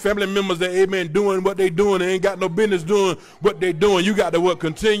got them family members that, amen, doing what they doing, they ain't got no business doing what they doing, you got to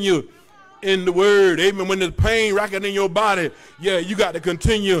continue in the word. Amen. When there's pain racking in your body, yeah, you got to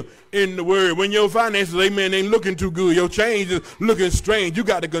continue in the word. When your finances, amen, ain't looking too good, your change is looking strange, you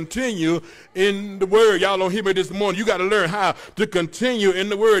got to continue in the word. Y'all don't hear me this morning. You got to learn how to continue in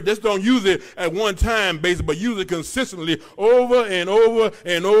the word. Just don't use it at one time basis, but use it consistently over and over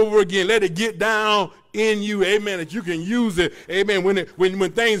and over again. Let it get down in you, amen, that you can use it, amen,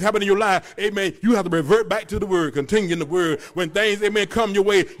 when things happen in your life, amen, you have to revert back to the word, continue in the word. When things, amen, come your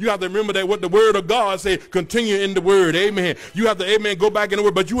way, you have to remember that what the word of God says, continue in the word, amen. You have to, amen, go back in the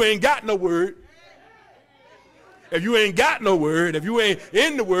word, but you ain't got no word. If you ain't got no word, if you ain't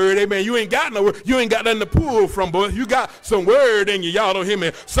in the word, amen, you ain't got no word, you ain't got nothing to pull from, but you got some word in you. Y'all don't hear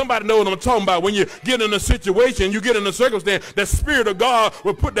me. Somebody know what I'm talking about. When you get in a situation, you get in a circumstance, the Spirit of God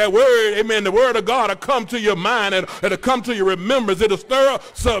will put that word, amen, the word of God will come to your mind, and it'll come to your remembrance. It'll stir up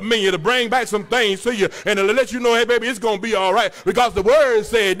something in you, to bring back some things to you, and it'll let you know, hey, baby, it's going to be all right, because the word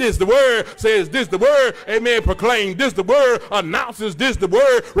said this, the word says this, the word, amen, proclaimed this, the word announces this, the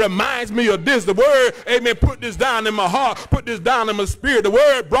word reminds me of this, the word, amen, put this down in my heart, put this down in my spirit. The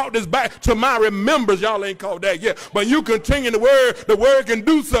word brought this back to my remembrance. Y'all ain't called that yet, but you continue the word can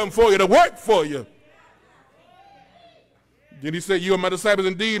do something for you, to work for you. Then he said, you are my disciples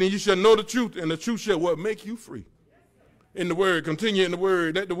indeed, and you shall know the truth, and the truth shall what? Make you free. In the word, continue in the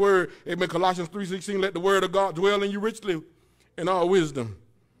word. Let the word, amen, Colossians 3:16, let the word of God dwell in you richly in all wisdom,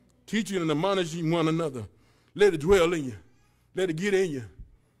 teaching and admonishing one another. Let it dwell in you. Let it get in you.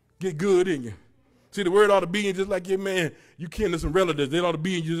 Get good in you. See, the word ought to be in just like your man. You kin to some relatives. They ought to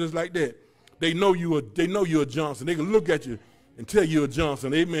be in you just like that. They know you're a Johnson. They can look at you and tell you're a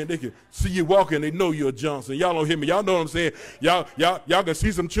Johnson. Amen. They can see you walking. They know you're a Johnson. Y'all don't hear me. Y'all know what I'm saying. Y'all can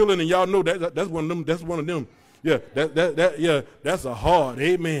see some children and y'all know that's one of them. That's one of them. Yeah, that's a heart.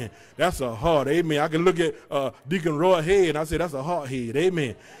 Amen. That's a heart. Amen. I can look at Deacon Roy Head and I say that's a heart head.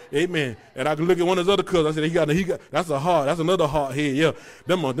 Amen. Amen. And I can look at one of his other cousins. I said he got that's a heart. That's another heart head. Yeah.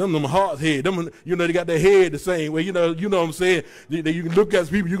 Them heart head. Them, you know, they got their head the same way. You know what I'm saying? You can look at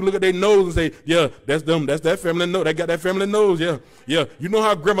people, you can look at their nose and say, yeah, that's them. That's that family nose. They got that family nose. Yeah. Yeah. You know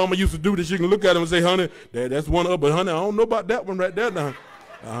how grandmama used to do this? You can look at them and say, honey, that's one up, but honey, I don't know about that one right there now.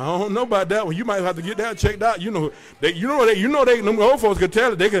 I don't know about that one. You might have to get that checked out. Them old folks can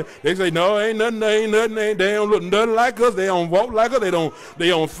tell it. They say, no, ain't nothing. They don't look nothing like us. They don't walk like us. They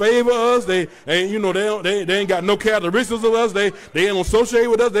don't favor us. They ain't got no characteristics of us. They ain't associate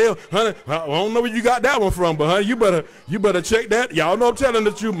with us. Honey, I don't know where you got that one from, but honey, you better check that. Y'all know I'm telling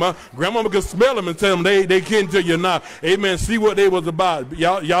the truth. My grandmama can smell them and tell them they kin to you now. Amen. See what they was about.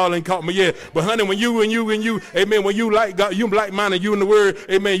 Y'all ain't caught me yet. But honey, when you, amen, when you like God, you like mine and you in the word,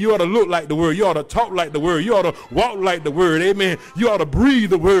 amen, you ought to look like the word. You ought to talk like the word. You ought to walk like the word. Amen. You ought to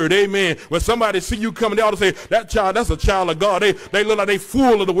breathe the word. Amen. When somebody see you coming, they ought to say, that's a child of God. They look like they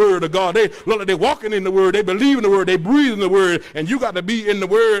full of the word of God. They look like they walking in the word. They believe in the word. They breathe in the word. And you got to be in the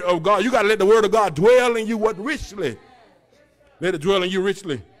word of God. You got to let the word of God dwell in you what richly. Let it dwell in you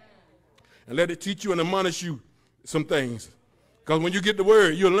richly. And let it teach you and admonish you some things. Because when you get the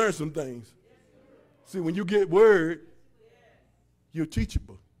word, you'll learn some things. See, when you get word, you're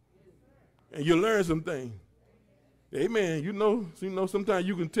teachable. And you learn some things. Amen. You know, sometimes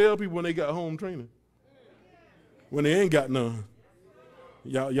you can tell people when they got home training. When they ain't got none.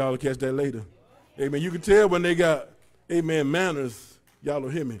 Y'all will catch that later. Amen. You can tell when they got, amen, manners. Y'all will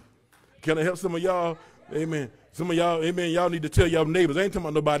hear me. Can I help some of y'all? Amen. Some of y'all, amen, y'all need to tell y'all neighbors. I ain't talking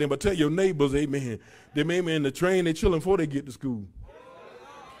about nobody, but tell your neighbors, amen. They may be in the train, they chilling before they get to school.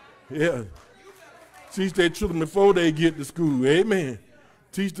 Yeah. Teach their children before they get to school. Amen.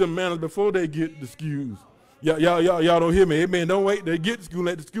 Teach them manners before they get to schools. Y'all don't hear me. Amen. Don't wait. They get to school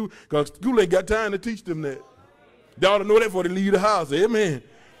at the school because school ain't got time to teach them that. They ought to know that before they leave the house. Amen.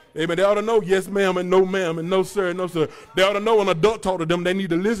 Amen. They ought to know yes, ma'am, and no, ma'am, and no, sir, and no, sir. They ought to know when an adult talk to them, they need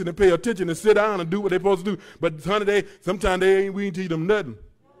to listen and pay attention and sit down and do what they're supposed to do. But honey, sometimes we ain't teach them nothing.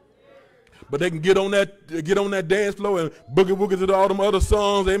 But they can get on that dance floor and boogie woogie to all them other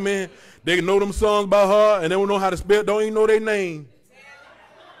songs, amen. They can know them songs by heart and they don't know how to spell, don't even know their name.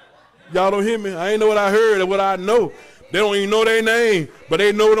 Y'all don't hear me? I ain't know what I heard or what I know. They don't even know their name, but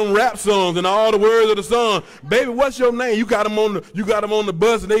they know them rap songs and all the words of the song. Baby, what's your name? You got them on the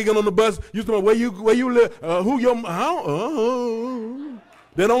bus, and they get on the bus. You say, where you live? Who your?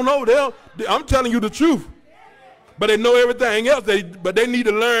 They don't know. I'm telling you the truth. But they know everything else. But they need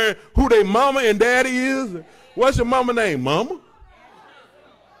to learn who their mama and daddy is. What's your mama name? Mama?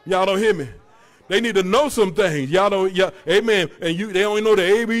 Y'all don't hear me. They need to know some things. Y'all don't, amen. And they only know the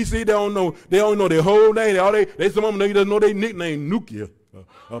ABC. They don't know their whole name. Some of them they just know their nickname, Nukia,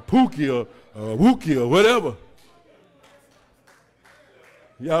 Pookie, Wookie, or whatever.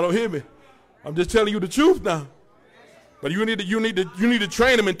 Y'all don't hear me. I'm just telling you the truth now. But you need to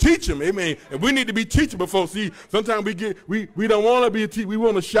train them and teach them, amen. And we need to be teachable folks. See, sometimes we don't want to be we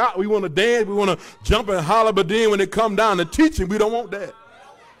want to shout, we want to dance, we want to jump and holler, but then when it come down to teaching, we don't want that.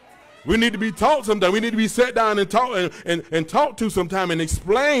 We need to be taught sometime. We need to be sat down and talk and talk to sometime and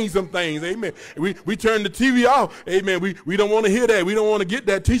explain some things. Amen. We turn the TV off. Amen. We don't want to hear that. We don't want to get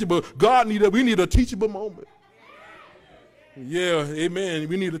that teachable. We need a teachable moment. Yeah, amen.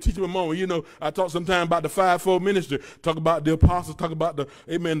 We need a teachable moment. You know, I talk sometimes about the fivefold ministry, talk about the apostles, talk about the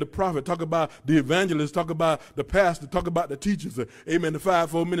prophet, talk about the evangelists, talk about the pastor, talk about the teachers. Amen. The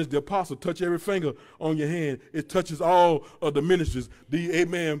fivefold ministry, the apostle, touch every finger on your hand. It touches all of the ministries. The,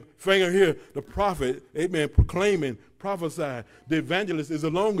 amen, finger here, the prophet, amen, proclaiming, prophesy. The evangelist is the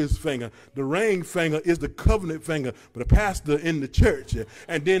longest finger. The ring finger is the covenant finger, but the pastor in the church.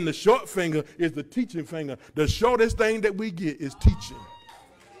 And then the short finger is the teaching finger. The shortest thing that we get is teaching.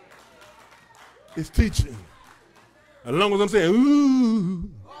 It's teaching. As long as I'm saying, ooh,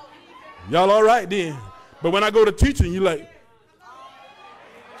 y'all all right then. But when I go to teaching, you like,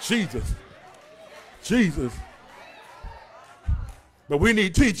 Jesus. Jesus. But we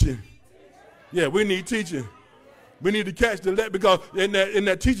need teaching. Yeah, we need teaching. We need to catch the let, because in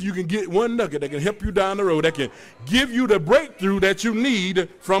that teaching you can get one nugget that can help you down the road, that can give you the breakthrough that you need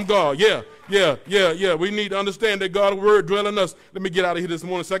from God. Yeah. We need to understand that God's word dwells in us. Let me get out of here this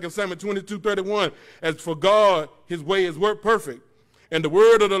morning. 2 Samuel 22:31. As for God, his way is work perfect, and the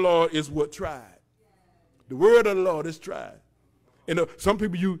word of the Lord is what tried. The word of the Lord is tried. And some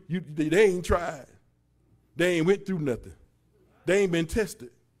people, they ain't tried. They ain't went through nothing. They ain't been tested.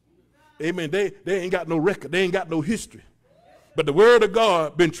 Amen. They ain't got no record. They ain't got no history. But the word of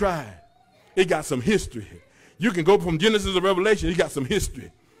God been tried. It got some history. You can go from Genesis to Revelation. It got some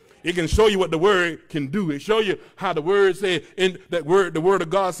history. It can show you what the word can do. It show you how the word said, in that word, the word of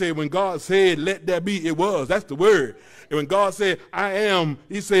God said, when God said, let there be, it was. That's the word. And when God said, I am,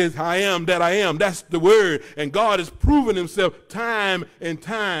 he says, I am that I am. That's the word. And God has proven himself time and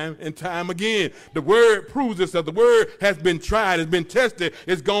time and time again. The word proves itself. The word has been tried, has been tested,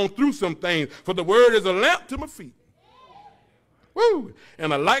 it's gone through some things. For the word is a lamp to my feet. Woo!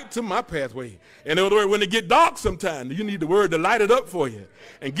 And a light to my pathway. In other words, when it get dark sometimes, you need the word to light it up for you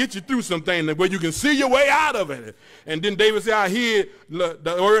and get you through something where you can see your way out of it. And then David said, I hid,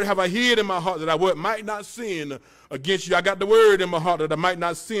 the word have I hid in my heart that I might not sin against you. I got the word in my heart that I might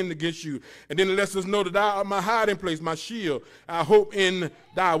not sin against you. And then it lets us know that thou art my hiding place, my shield. I hope in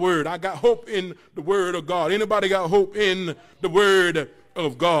thy word. I got hope in the word of God. Anybody got hope in the word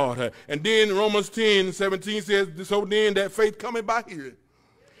of God? And then Romans 10:17 says, so then that faith cometh by hearing,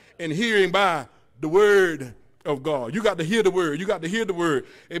 and hearing by the word of God. You got to hear the word. You got to hear the word.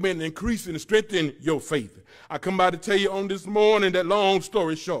 Amen. Increase and strengthen your faith. I come by to tell you on this morning that, long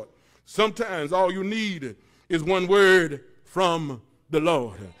story short, sometimes all you need is one word from the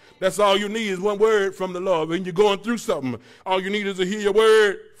Lord. That's all you need, is one word from the Lord. When you're going through something, all you need is to hear your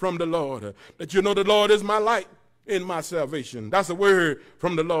word from the Lord. That you know the Lord is my light in my salvation. That's a word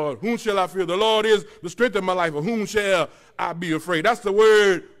from the Lord. Whom shall I fear? The Lord is the strength of my life. Of whom shall I be afraid? That's the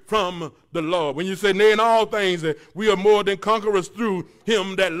word from the Lord. When you say, nay, in all things, we are more than conquerors through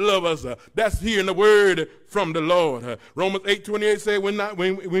him that love us. That's hearing the word from the Lord. Romans 8:28 says,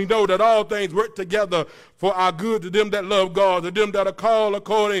 when we know that all things work together for our good to them that love God, to them that are called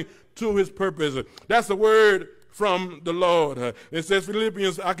according to his purpose. That's the word from the Lord. It says,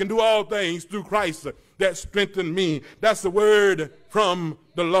 Philippians, I can do all things through Christ that strengthen me. That's the word from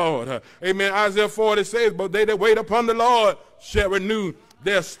the Lord. Amen. Isaiah 40 says, but they that wait upon the Lord shall renew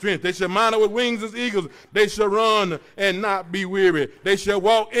their strength. They shall mount up with wings as eagles. They shall run and not be weary. They shall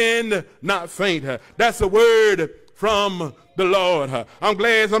walk and not faint. That's the word from the Lord. I'm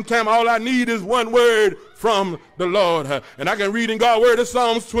glad sometimes all I need is one word from the Lord. And I can read in God's word in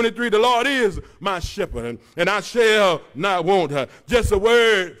Psalms 23, the Lord is my shepherd, and I shall not want. Just a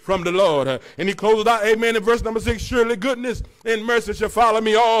word from the Lord. And he closes out, amen, in verse number 6, surely goodness and mercy shall follow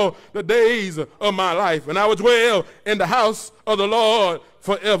me all the days of my life, and I will dwell in the house of the Lord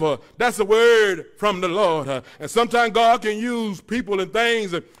forever. That's a word from the Lord. And sometimes God can use people and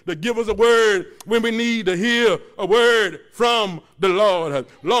things to give us a word when we need to hear a word from the Lord.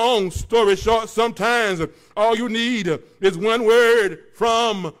 Long story short, sometimes all you need is one word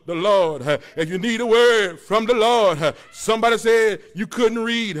from the Lord. If you need a word from the Lord, somebody said you couldn't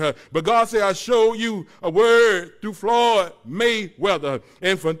read, but God said, I showed you a word through Floyd Mayweather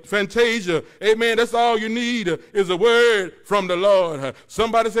and Fantasia. Amen. That's all you need is a word from the Lord.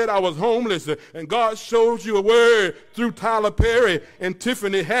 Somebody said I was homeless, and God showed you a word through Tyler Perry and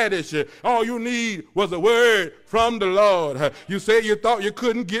Tiffany Haddish. All you need was a word from the Lord. You said you thought you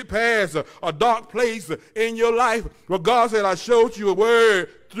couldn't get past a dark place in your life. Well, God said, I showed you a word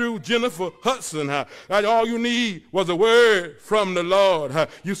through Jennifer Hudson. All you need was a word from the Lord.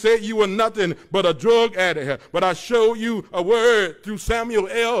 You said you were nothing but a drug addict, but I showed you a word through Samuel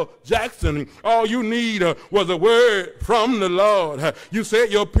L. Jackson. All you need was a word from the Lord. You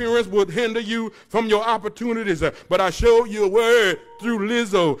said your appearance would hinder you from your opportunities, but I showed you a word through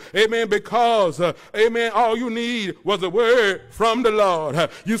Lizzo. Amen. Because, amen, all you need was a word from the Lord.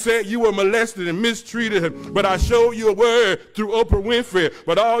 You said you were molested and mistreated, but I showed you a word through Oprah Winfrey.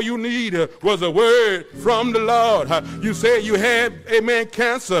 But all you need was a word from the Lord. You said you had, amen,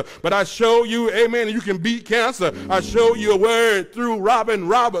 cancer, but I showed you, amen, you can beat cancer. I showed you a word through Robin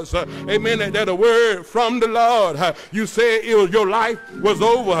Roberts. Amen. That a word from the Lord. You said your life was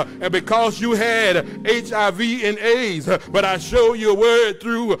over, and because you had HIV and AIDS, but I showed you a word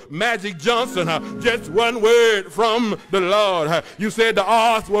through Magic Johnson. Just one word from the Lord. You said the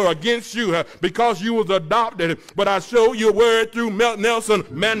odds were against you because you was adopted, but I showed you a word through Nelson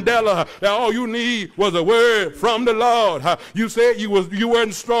Mandela. That all you need was a word from the Lord. You said you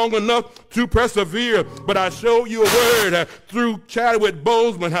weren't strong enough to persevere, but I showed you a word through Chadwick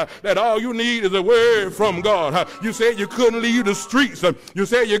Boseman. That all you need is a word from God. You said you couldn't leave the streets. You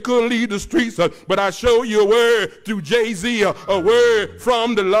said you couldn't leave the streets, but I showed you a word through Jay-Z, a word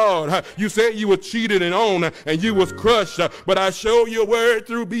from the Lord. You said you were cheated and owned and you was crushed, but I showed you a word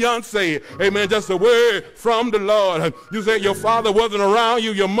through Beyonce. Amen. Just a word from the Lord. You said your father wasn't around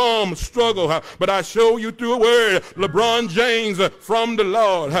you, your mom struggled, but I showed you through a word, LeBron James, from the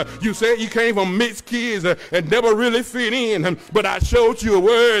Lord. You said you came from mixed kids and never really fit in, but I showed you a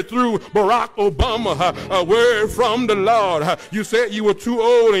word through Barack Obama, a word from the Lord. You said you were too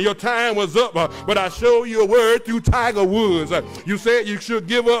old and your time was up, but I showed you a word through Tiger Woods. You said you should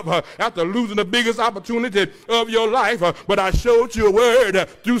give up after losing the biggest opportunity of your life, but I showed you a word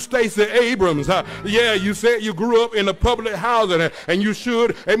through Stacey Abrams. Yeah, you said you grew up in the public housing and you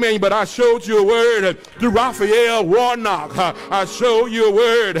should, amen, but I showed you a word through Raphael Warnock. I showed you a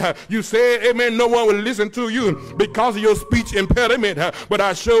word. You said, amen, no one will listen to you because of your speech impediment, but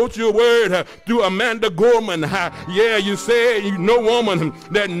I showed you a word through Amanda Gorman. Yeah, you said no woman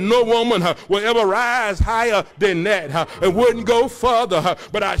will ever rise higher than that and wouldn't go further,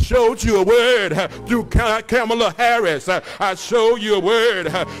 but I showed you a word through Kamala Harris. I showed you a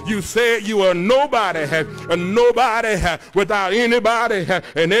word. You said you were nobody without anybody,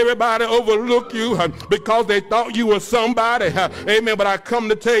 and everybody overlooked you because they thought you were somebody. Amen. But I come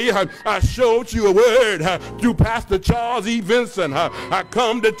to tell you, I showed you a word through Pastor Charles E. Vinson. I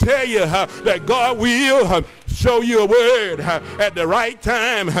come to tell you that God will show you a word at the right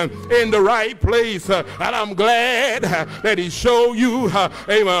time in the right place, and I'm glad that he showed you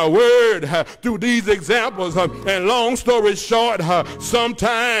a word through these examples. And long story short,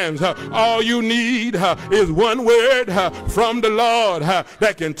 sometimes all you need is one word from the Lord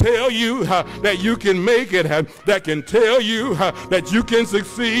that can tell you that you can make it, that can tell you that you can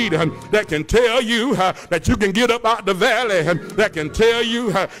succeed, that can tell you that you can get up out the valley, that can tell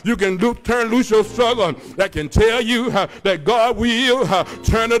you you can turn loose your struggle, that can tell you that God will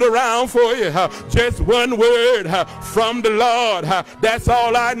turn it around for you. Just one word from the Lord. That's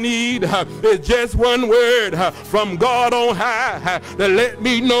all I need. It's just one word from God on high to let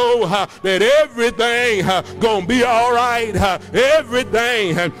me know that everything gonna be all right.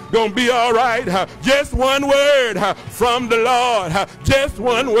 Everything gonna be all right. Just one word from the Lord. Just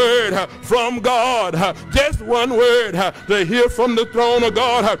one word from God. Just one word to hear from the throne of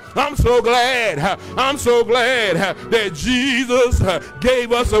God. I'm so glad. I'm so glad that Jesus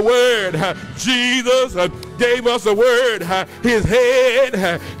gave us a word. Jesus gave us a word. His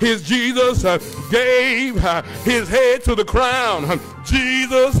head, his Jesus gave his head to the crown.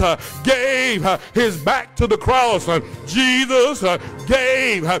 Jesus gave his back to the cross. Jesus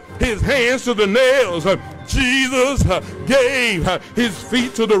gave his hands to the nails. Jesus gave his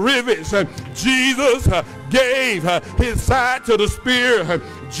feet to the rivets. Jesus gave his side to the spear.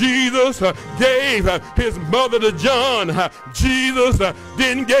 Jesus gave his mother to John. Jesus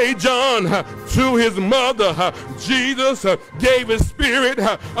didn't give John to his mother. Jesus gave his spirit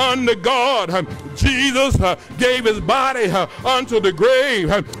unto God. Jesus gave his body unto the grave.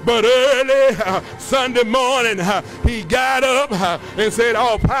 But early Sunday morning, he got up and said,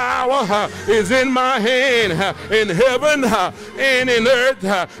 all power is in my hand in heaven heaven and in earth.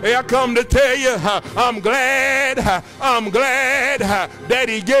 I come to tell you, I'm glad that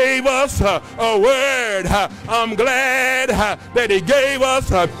he gave us a word. I'm glad that he gave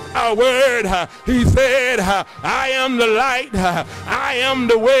us a word. He said, I am the light, I am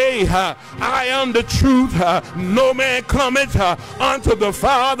the way, I am the truth. No man cometh unto the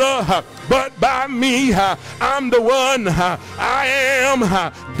Father but by me. I'm the one, I am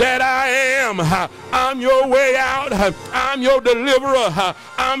that I am. I'm your way out, I'm your deliverer,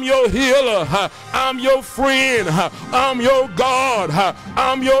 I'm your healer, I'm your friend, I'm your God,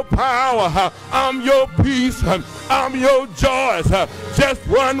 I'm your power, I'm your peace, I'm your joy. Just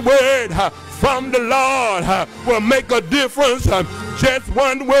one word from the Lord will make a difference. Just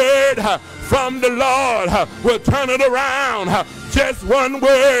one word from the Lord will turn it around. Just one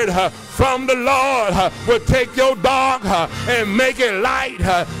word from the Lord will take your dark and make it light.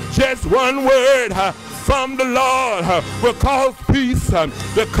 Just one word from the Lord will cause peace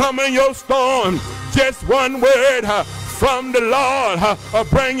to come in your storm. Just one word from the Lord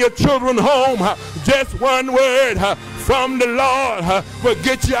bring your children home. Just one word from the Lord will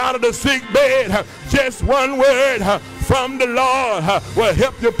get you out of the sick bed. Just one word from the Lord will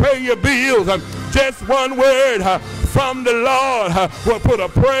help you pay your bills. Just one word from the Lord will put a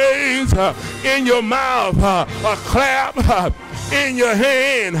praise in your mouth, a clap in your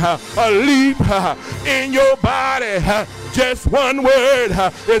hand, a leap in your body. Just one word.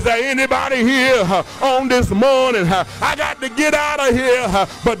 Is there anybody here on this morning? I got to get out of here,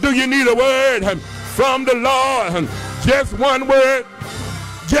 but do you need a word from the Lord? Just one word.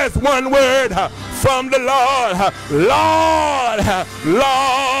 Just one word from the Lord.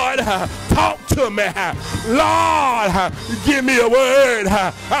 Lord, talk to me. Lord, give me a word.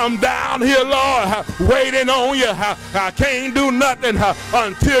 I'm down here, Lord, waiting on you. I can't do nothing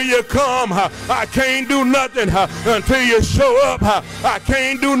until you come. I can't do nothing until you show up. I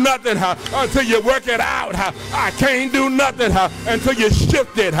can't do nothing until you work it out. I can't do nothing until you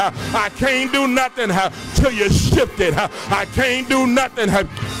shift it. I can't do nothing till you shift it. I can't do nothing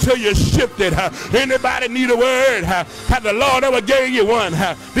till you shift it. Anybody need a word? Has the Lord ever gave you one?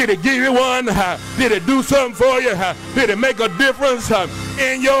 Did he give you one? Did it do something for you? Did it make a difference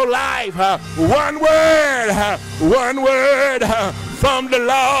in your life? One word from the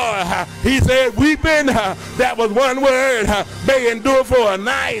Lord. He said, weeping, that was one word, may endure for a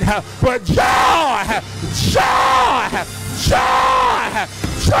night, but joy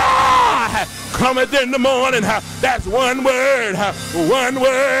cometh in the morning. That's one word. One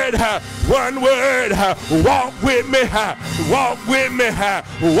word. One word. Walk with me. Walk with me.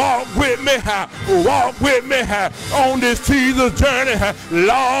 Walk with me. Walk with me on this Jesus journey.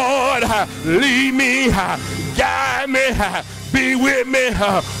 Lord, lead me. Guide me. Be with me.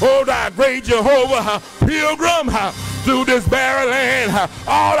 Oh, thy great Jehovah, pilgrim through this barren land.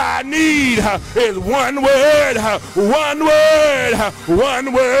 All I need is one word. One word.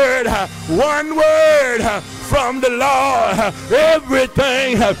 One word. One word from the Lord.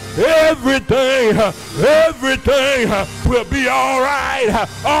 Everything will be all right.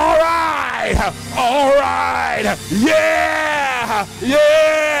 All right. All right. Yeah.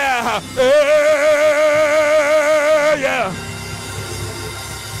 Yeah. Yeah.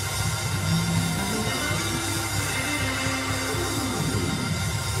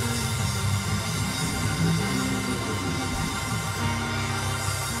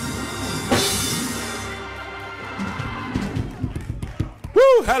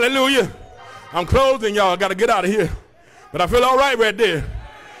 Woo, hallelujah. I'm closing, y'all. I got to get out of here. But I feel all right there.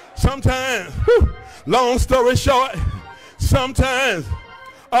 Sometimes, long story short, sometimes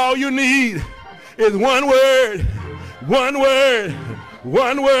all you need is one word. One word.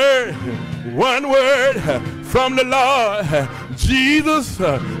 One word. One word from the Lord. Jesus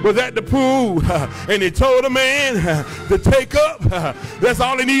was at the pool and he told a man to take up. That's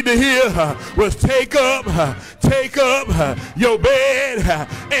all he needed to hear was take up your bed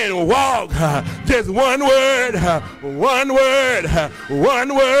and walk. Just one word, one word,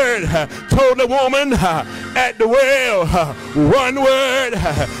 one word. Told the woman at the well, one word,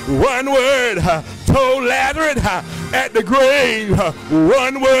 one word. Told Lazarus at the grave,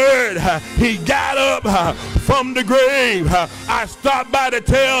 one word. He got up from the grave. I stopped by to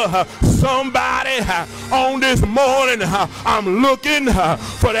tell somebody on this morning, I'm looking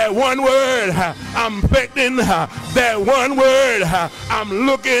for that one word. I'm expecting that one word. I'm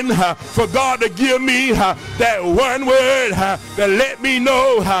looking for God to give me that one word to let me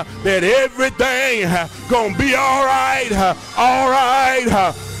know that everything gonna be all right, all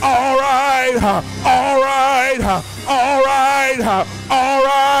right, all right, all right, all right, all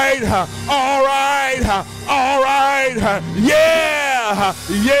right, all right, all right, yeah,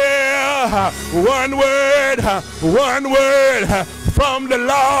 yeah, one word from the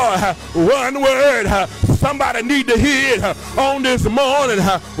Lord, one word. Somebody need to hear it on this morning.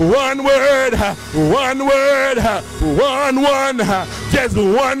 One word, one word, just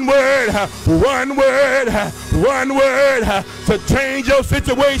one word to change your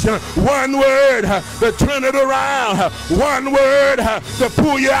situation. One word to turn it around. One word to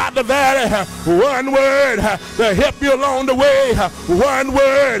pull you out the valley. One word to help you along the way. One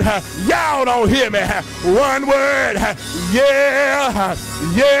word, y'all don't hear me. One word, yeah,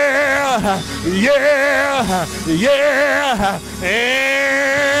 yeah, yeah, yeah, and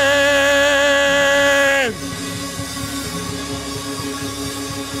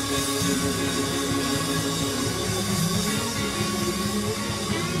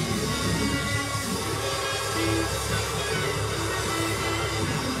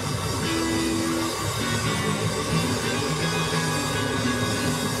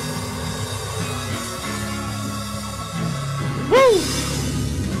woo!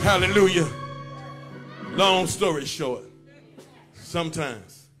 Hallelujah. Long story short,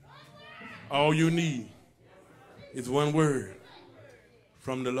 sometimes all you need is one word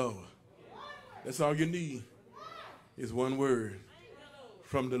from the Lord. That's all you need is one word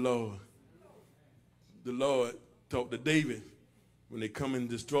from the Lord. The Lord talked to David when they come and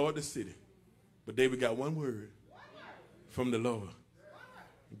destroyed the city. But David got one word from the Lord.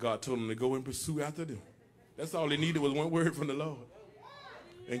 God told him to go and pursue after them. That's all he needed was one word from the Lord.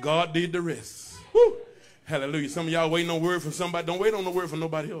 And God did the rest. Woo! Hallelujah. Some of y'all waiting on word from somebody. Don't wait on the word from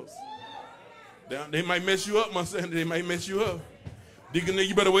nobody else. They might mess you up, my son. They might mess you up. Deacon,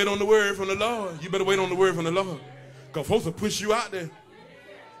 you better wait on the word from the Lord. You better wait on the word from the Lord. Because folks will push you out there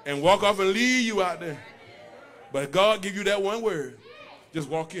and walk off and leave you out there. But God give you that one word. Just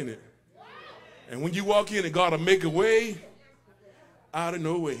walk in it. And when you walk in it, God will make a way out of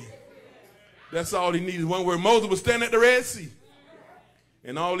no way. That's all he needed, one word. Moses was standing at the Red Sea.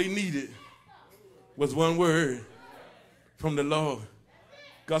 And all he needed was one word from the Lord.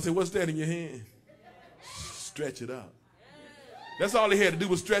 God said, what's that in your hand? Stretch it out. That's all he had to do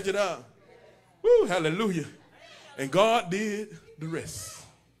was stretch it out. Woo, hallelujah. And God did the rest.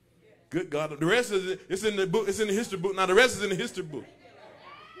 Good God. The rest is it's in the book, it's in the history book. Now the rest is in the history book.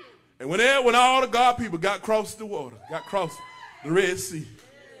 And when all the God people got across the water, got across the Red Sea.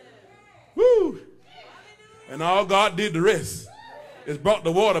 Woo! And all God did the rest is brought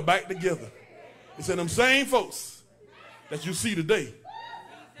the water back together. He said, them same folks that you see today,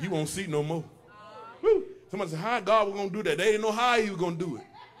 you won't see no more. Woo. Somebody said, how God was going to do that? They didn't know how he was going to do it.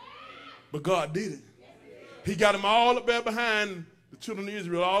 But God did it. He got them all up there behind the children of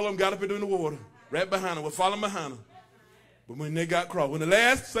Israel. All of them got up in the water, right behind them, were following behind them. But when they got crossed, when the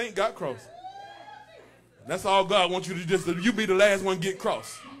last saint got crossed, that's all God wants you to just, you be the last one get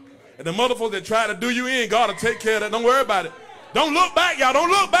crossed. And the motherfuckers that try to do you in, God will take care of that. Don't worry about it. Don't look back, y'all. Don't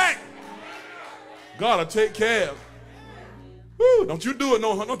look back. God will take care of it. Woo, don't you do it.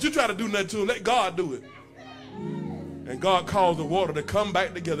 No, don't you try to do nothing to him. Let God do it. And God caused the water to come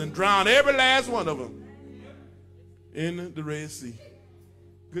back together and drown every last one of them in the Red Sea.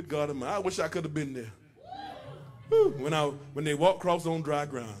 Good God of mine. I wish I could have been there. Woo, when they walked across on dry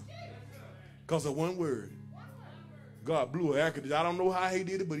ground. Because of one word. God blew an accident. I don't know how he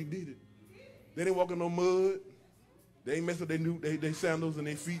did it, but he did it. They didn't walk in no mud. They ain't mess with their sandals and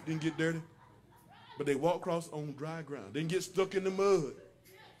their feet didn't get dirty. But they walked across on dry ground. Didn't get stuck in the mud.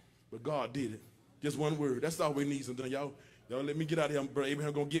 But God did it. Just one word. That's all we need sometimes. Y'all let me get out of here. Brother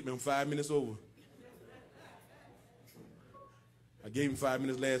Abraham going to get me. I'm 5 minutes over. I gave him 5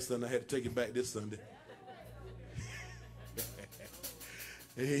 minutes last Sunday. I had to take it back this Sunday.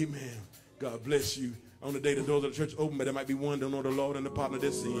 Amen. God bless you. On the day the doors of the church open, but there might be one that don't know the Lord and the partner of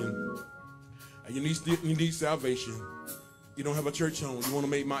their sin. And you need salvation. You don't have a church home. You want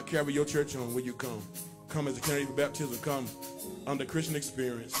to make Mount Calvary your church home where you come. Come as a candidate for baptism. Come under Christian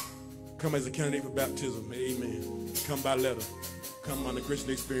experience. Come as a candidate for baptism. Amen. Come by letter. Come under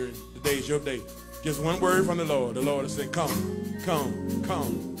Christian experience. Today is your day. Just one word from the Lord. The Lord has said, come, come,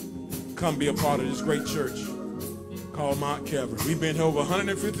 come. Come be a part of this great church called Mount Calvary. We've been here over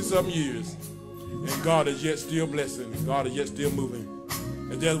 150-something years. And God is yet still blessing. God is yet still moving.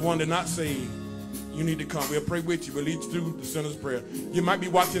 If there's one that's not saved, you need to come. We'll pray with you. We'll lead you through the sinner's prayer. You might be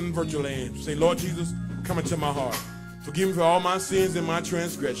watching in virtual land. Say, Lord Jesus, come into my heart. Forgive me for all my sins and my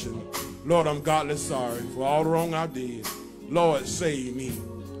transgression. Lord, I'm godless sorry for all the wrong I did. Lord, save me.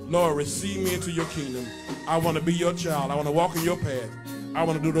 Lord, receive me into your kingdom. I want to be your child. I want to walk in your path. I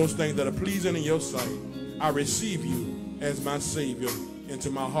want to do those things that are pleasing in your sight. I receive you as my Savior into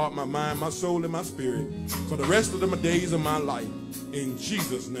my heart, my mind, my soul, and my spirit for the rest of the days of my life. In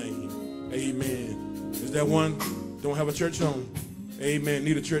Jesus' name, amen. Is there one don't have a church home? Amen.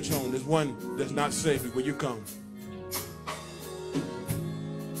 Need a church home. There's one that's not saved. Will you come?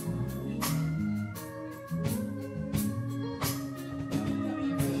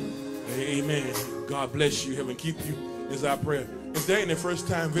 Amen. God bless you. Heaven keep you is our prayer. Is there any first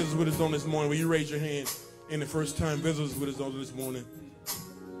time visitors with us on this morning? Will you raise your hand? Any first time visitors with us on this morning?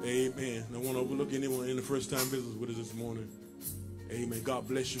 Amen. I don't want to overlook anyone in the first time visitors with us this morning. Amen. God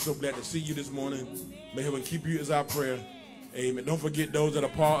bless you. So glad to see you this morning. May heaven keep you is our prayer. Amen. Don't forget those that are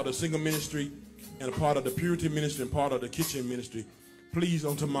part of the single ministry and a part of the purity ministry and part of the kitchen ministry. Please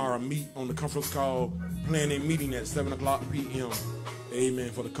on tomorrow meet on the conference call planning meeting at 7 o'clock p.m. Amen.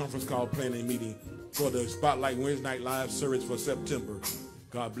 For the conference call planning meeting for the Spotlight Wednesday Night Live service for September.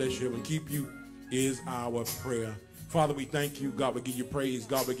 God bless you and keep you is our prayer. Father, we thank you. God, we give you praise.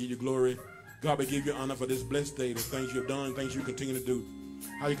 God, we give you glory. God, we give you honor for this blessed day, the things you've done, things you continue to do.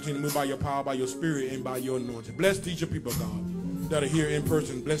 How you continue to move by your power, by your spirit, and by your anointing. Bless teacher people, God, that are here in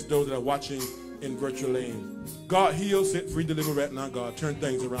person. Bless those that are watching in virtual land. God, heal, set free, deliver right now, God. Turn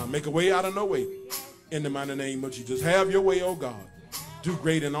things around. Make a way out of no way. In the mighty name of Jesus. Have your way, oh God. Do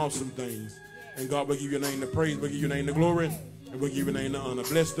great and awesome things. And God, will give your name the praise. We'll give your name the glory. And we'll give your name the honor.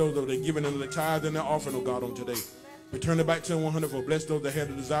 Bless those that are giving under the tithe and the offering, oh God, on today. Return it back to them 100. Bless those that have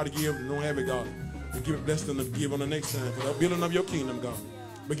the desire to give and don't have it, God. And give it, bless them to give on the next time. For the building of your kingdom, God.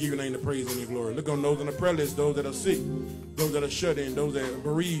 We give your name the praise and your glory. Look on those on the prayer list, those that are sick, those that are shut in, those that are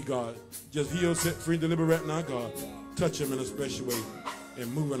bereaved, God. Just heal, set free, deliver right now, God. Touch them in a special way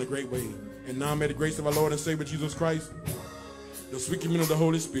and move in a great way. And now may the grace of our Lord and Savior Jesus Christ, the sweet communion of the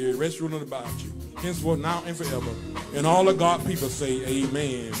Holy Spirit, rest, rule, and abide you, henceforth, now, and forever. And all of God people say,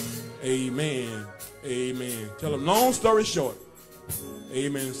 amen, amen, amen. Tell them, long story short,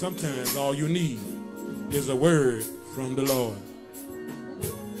 amen. Sometimes all you need is a word from the Lord.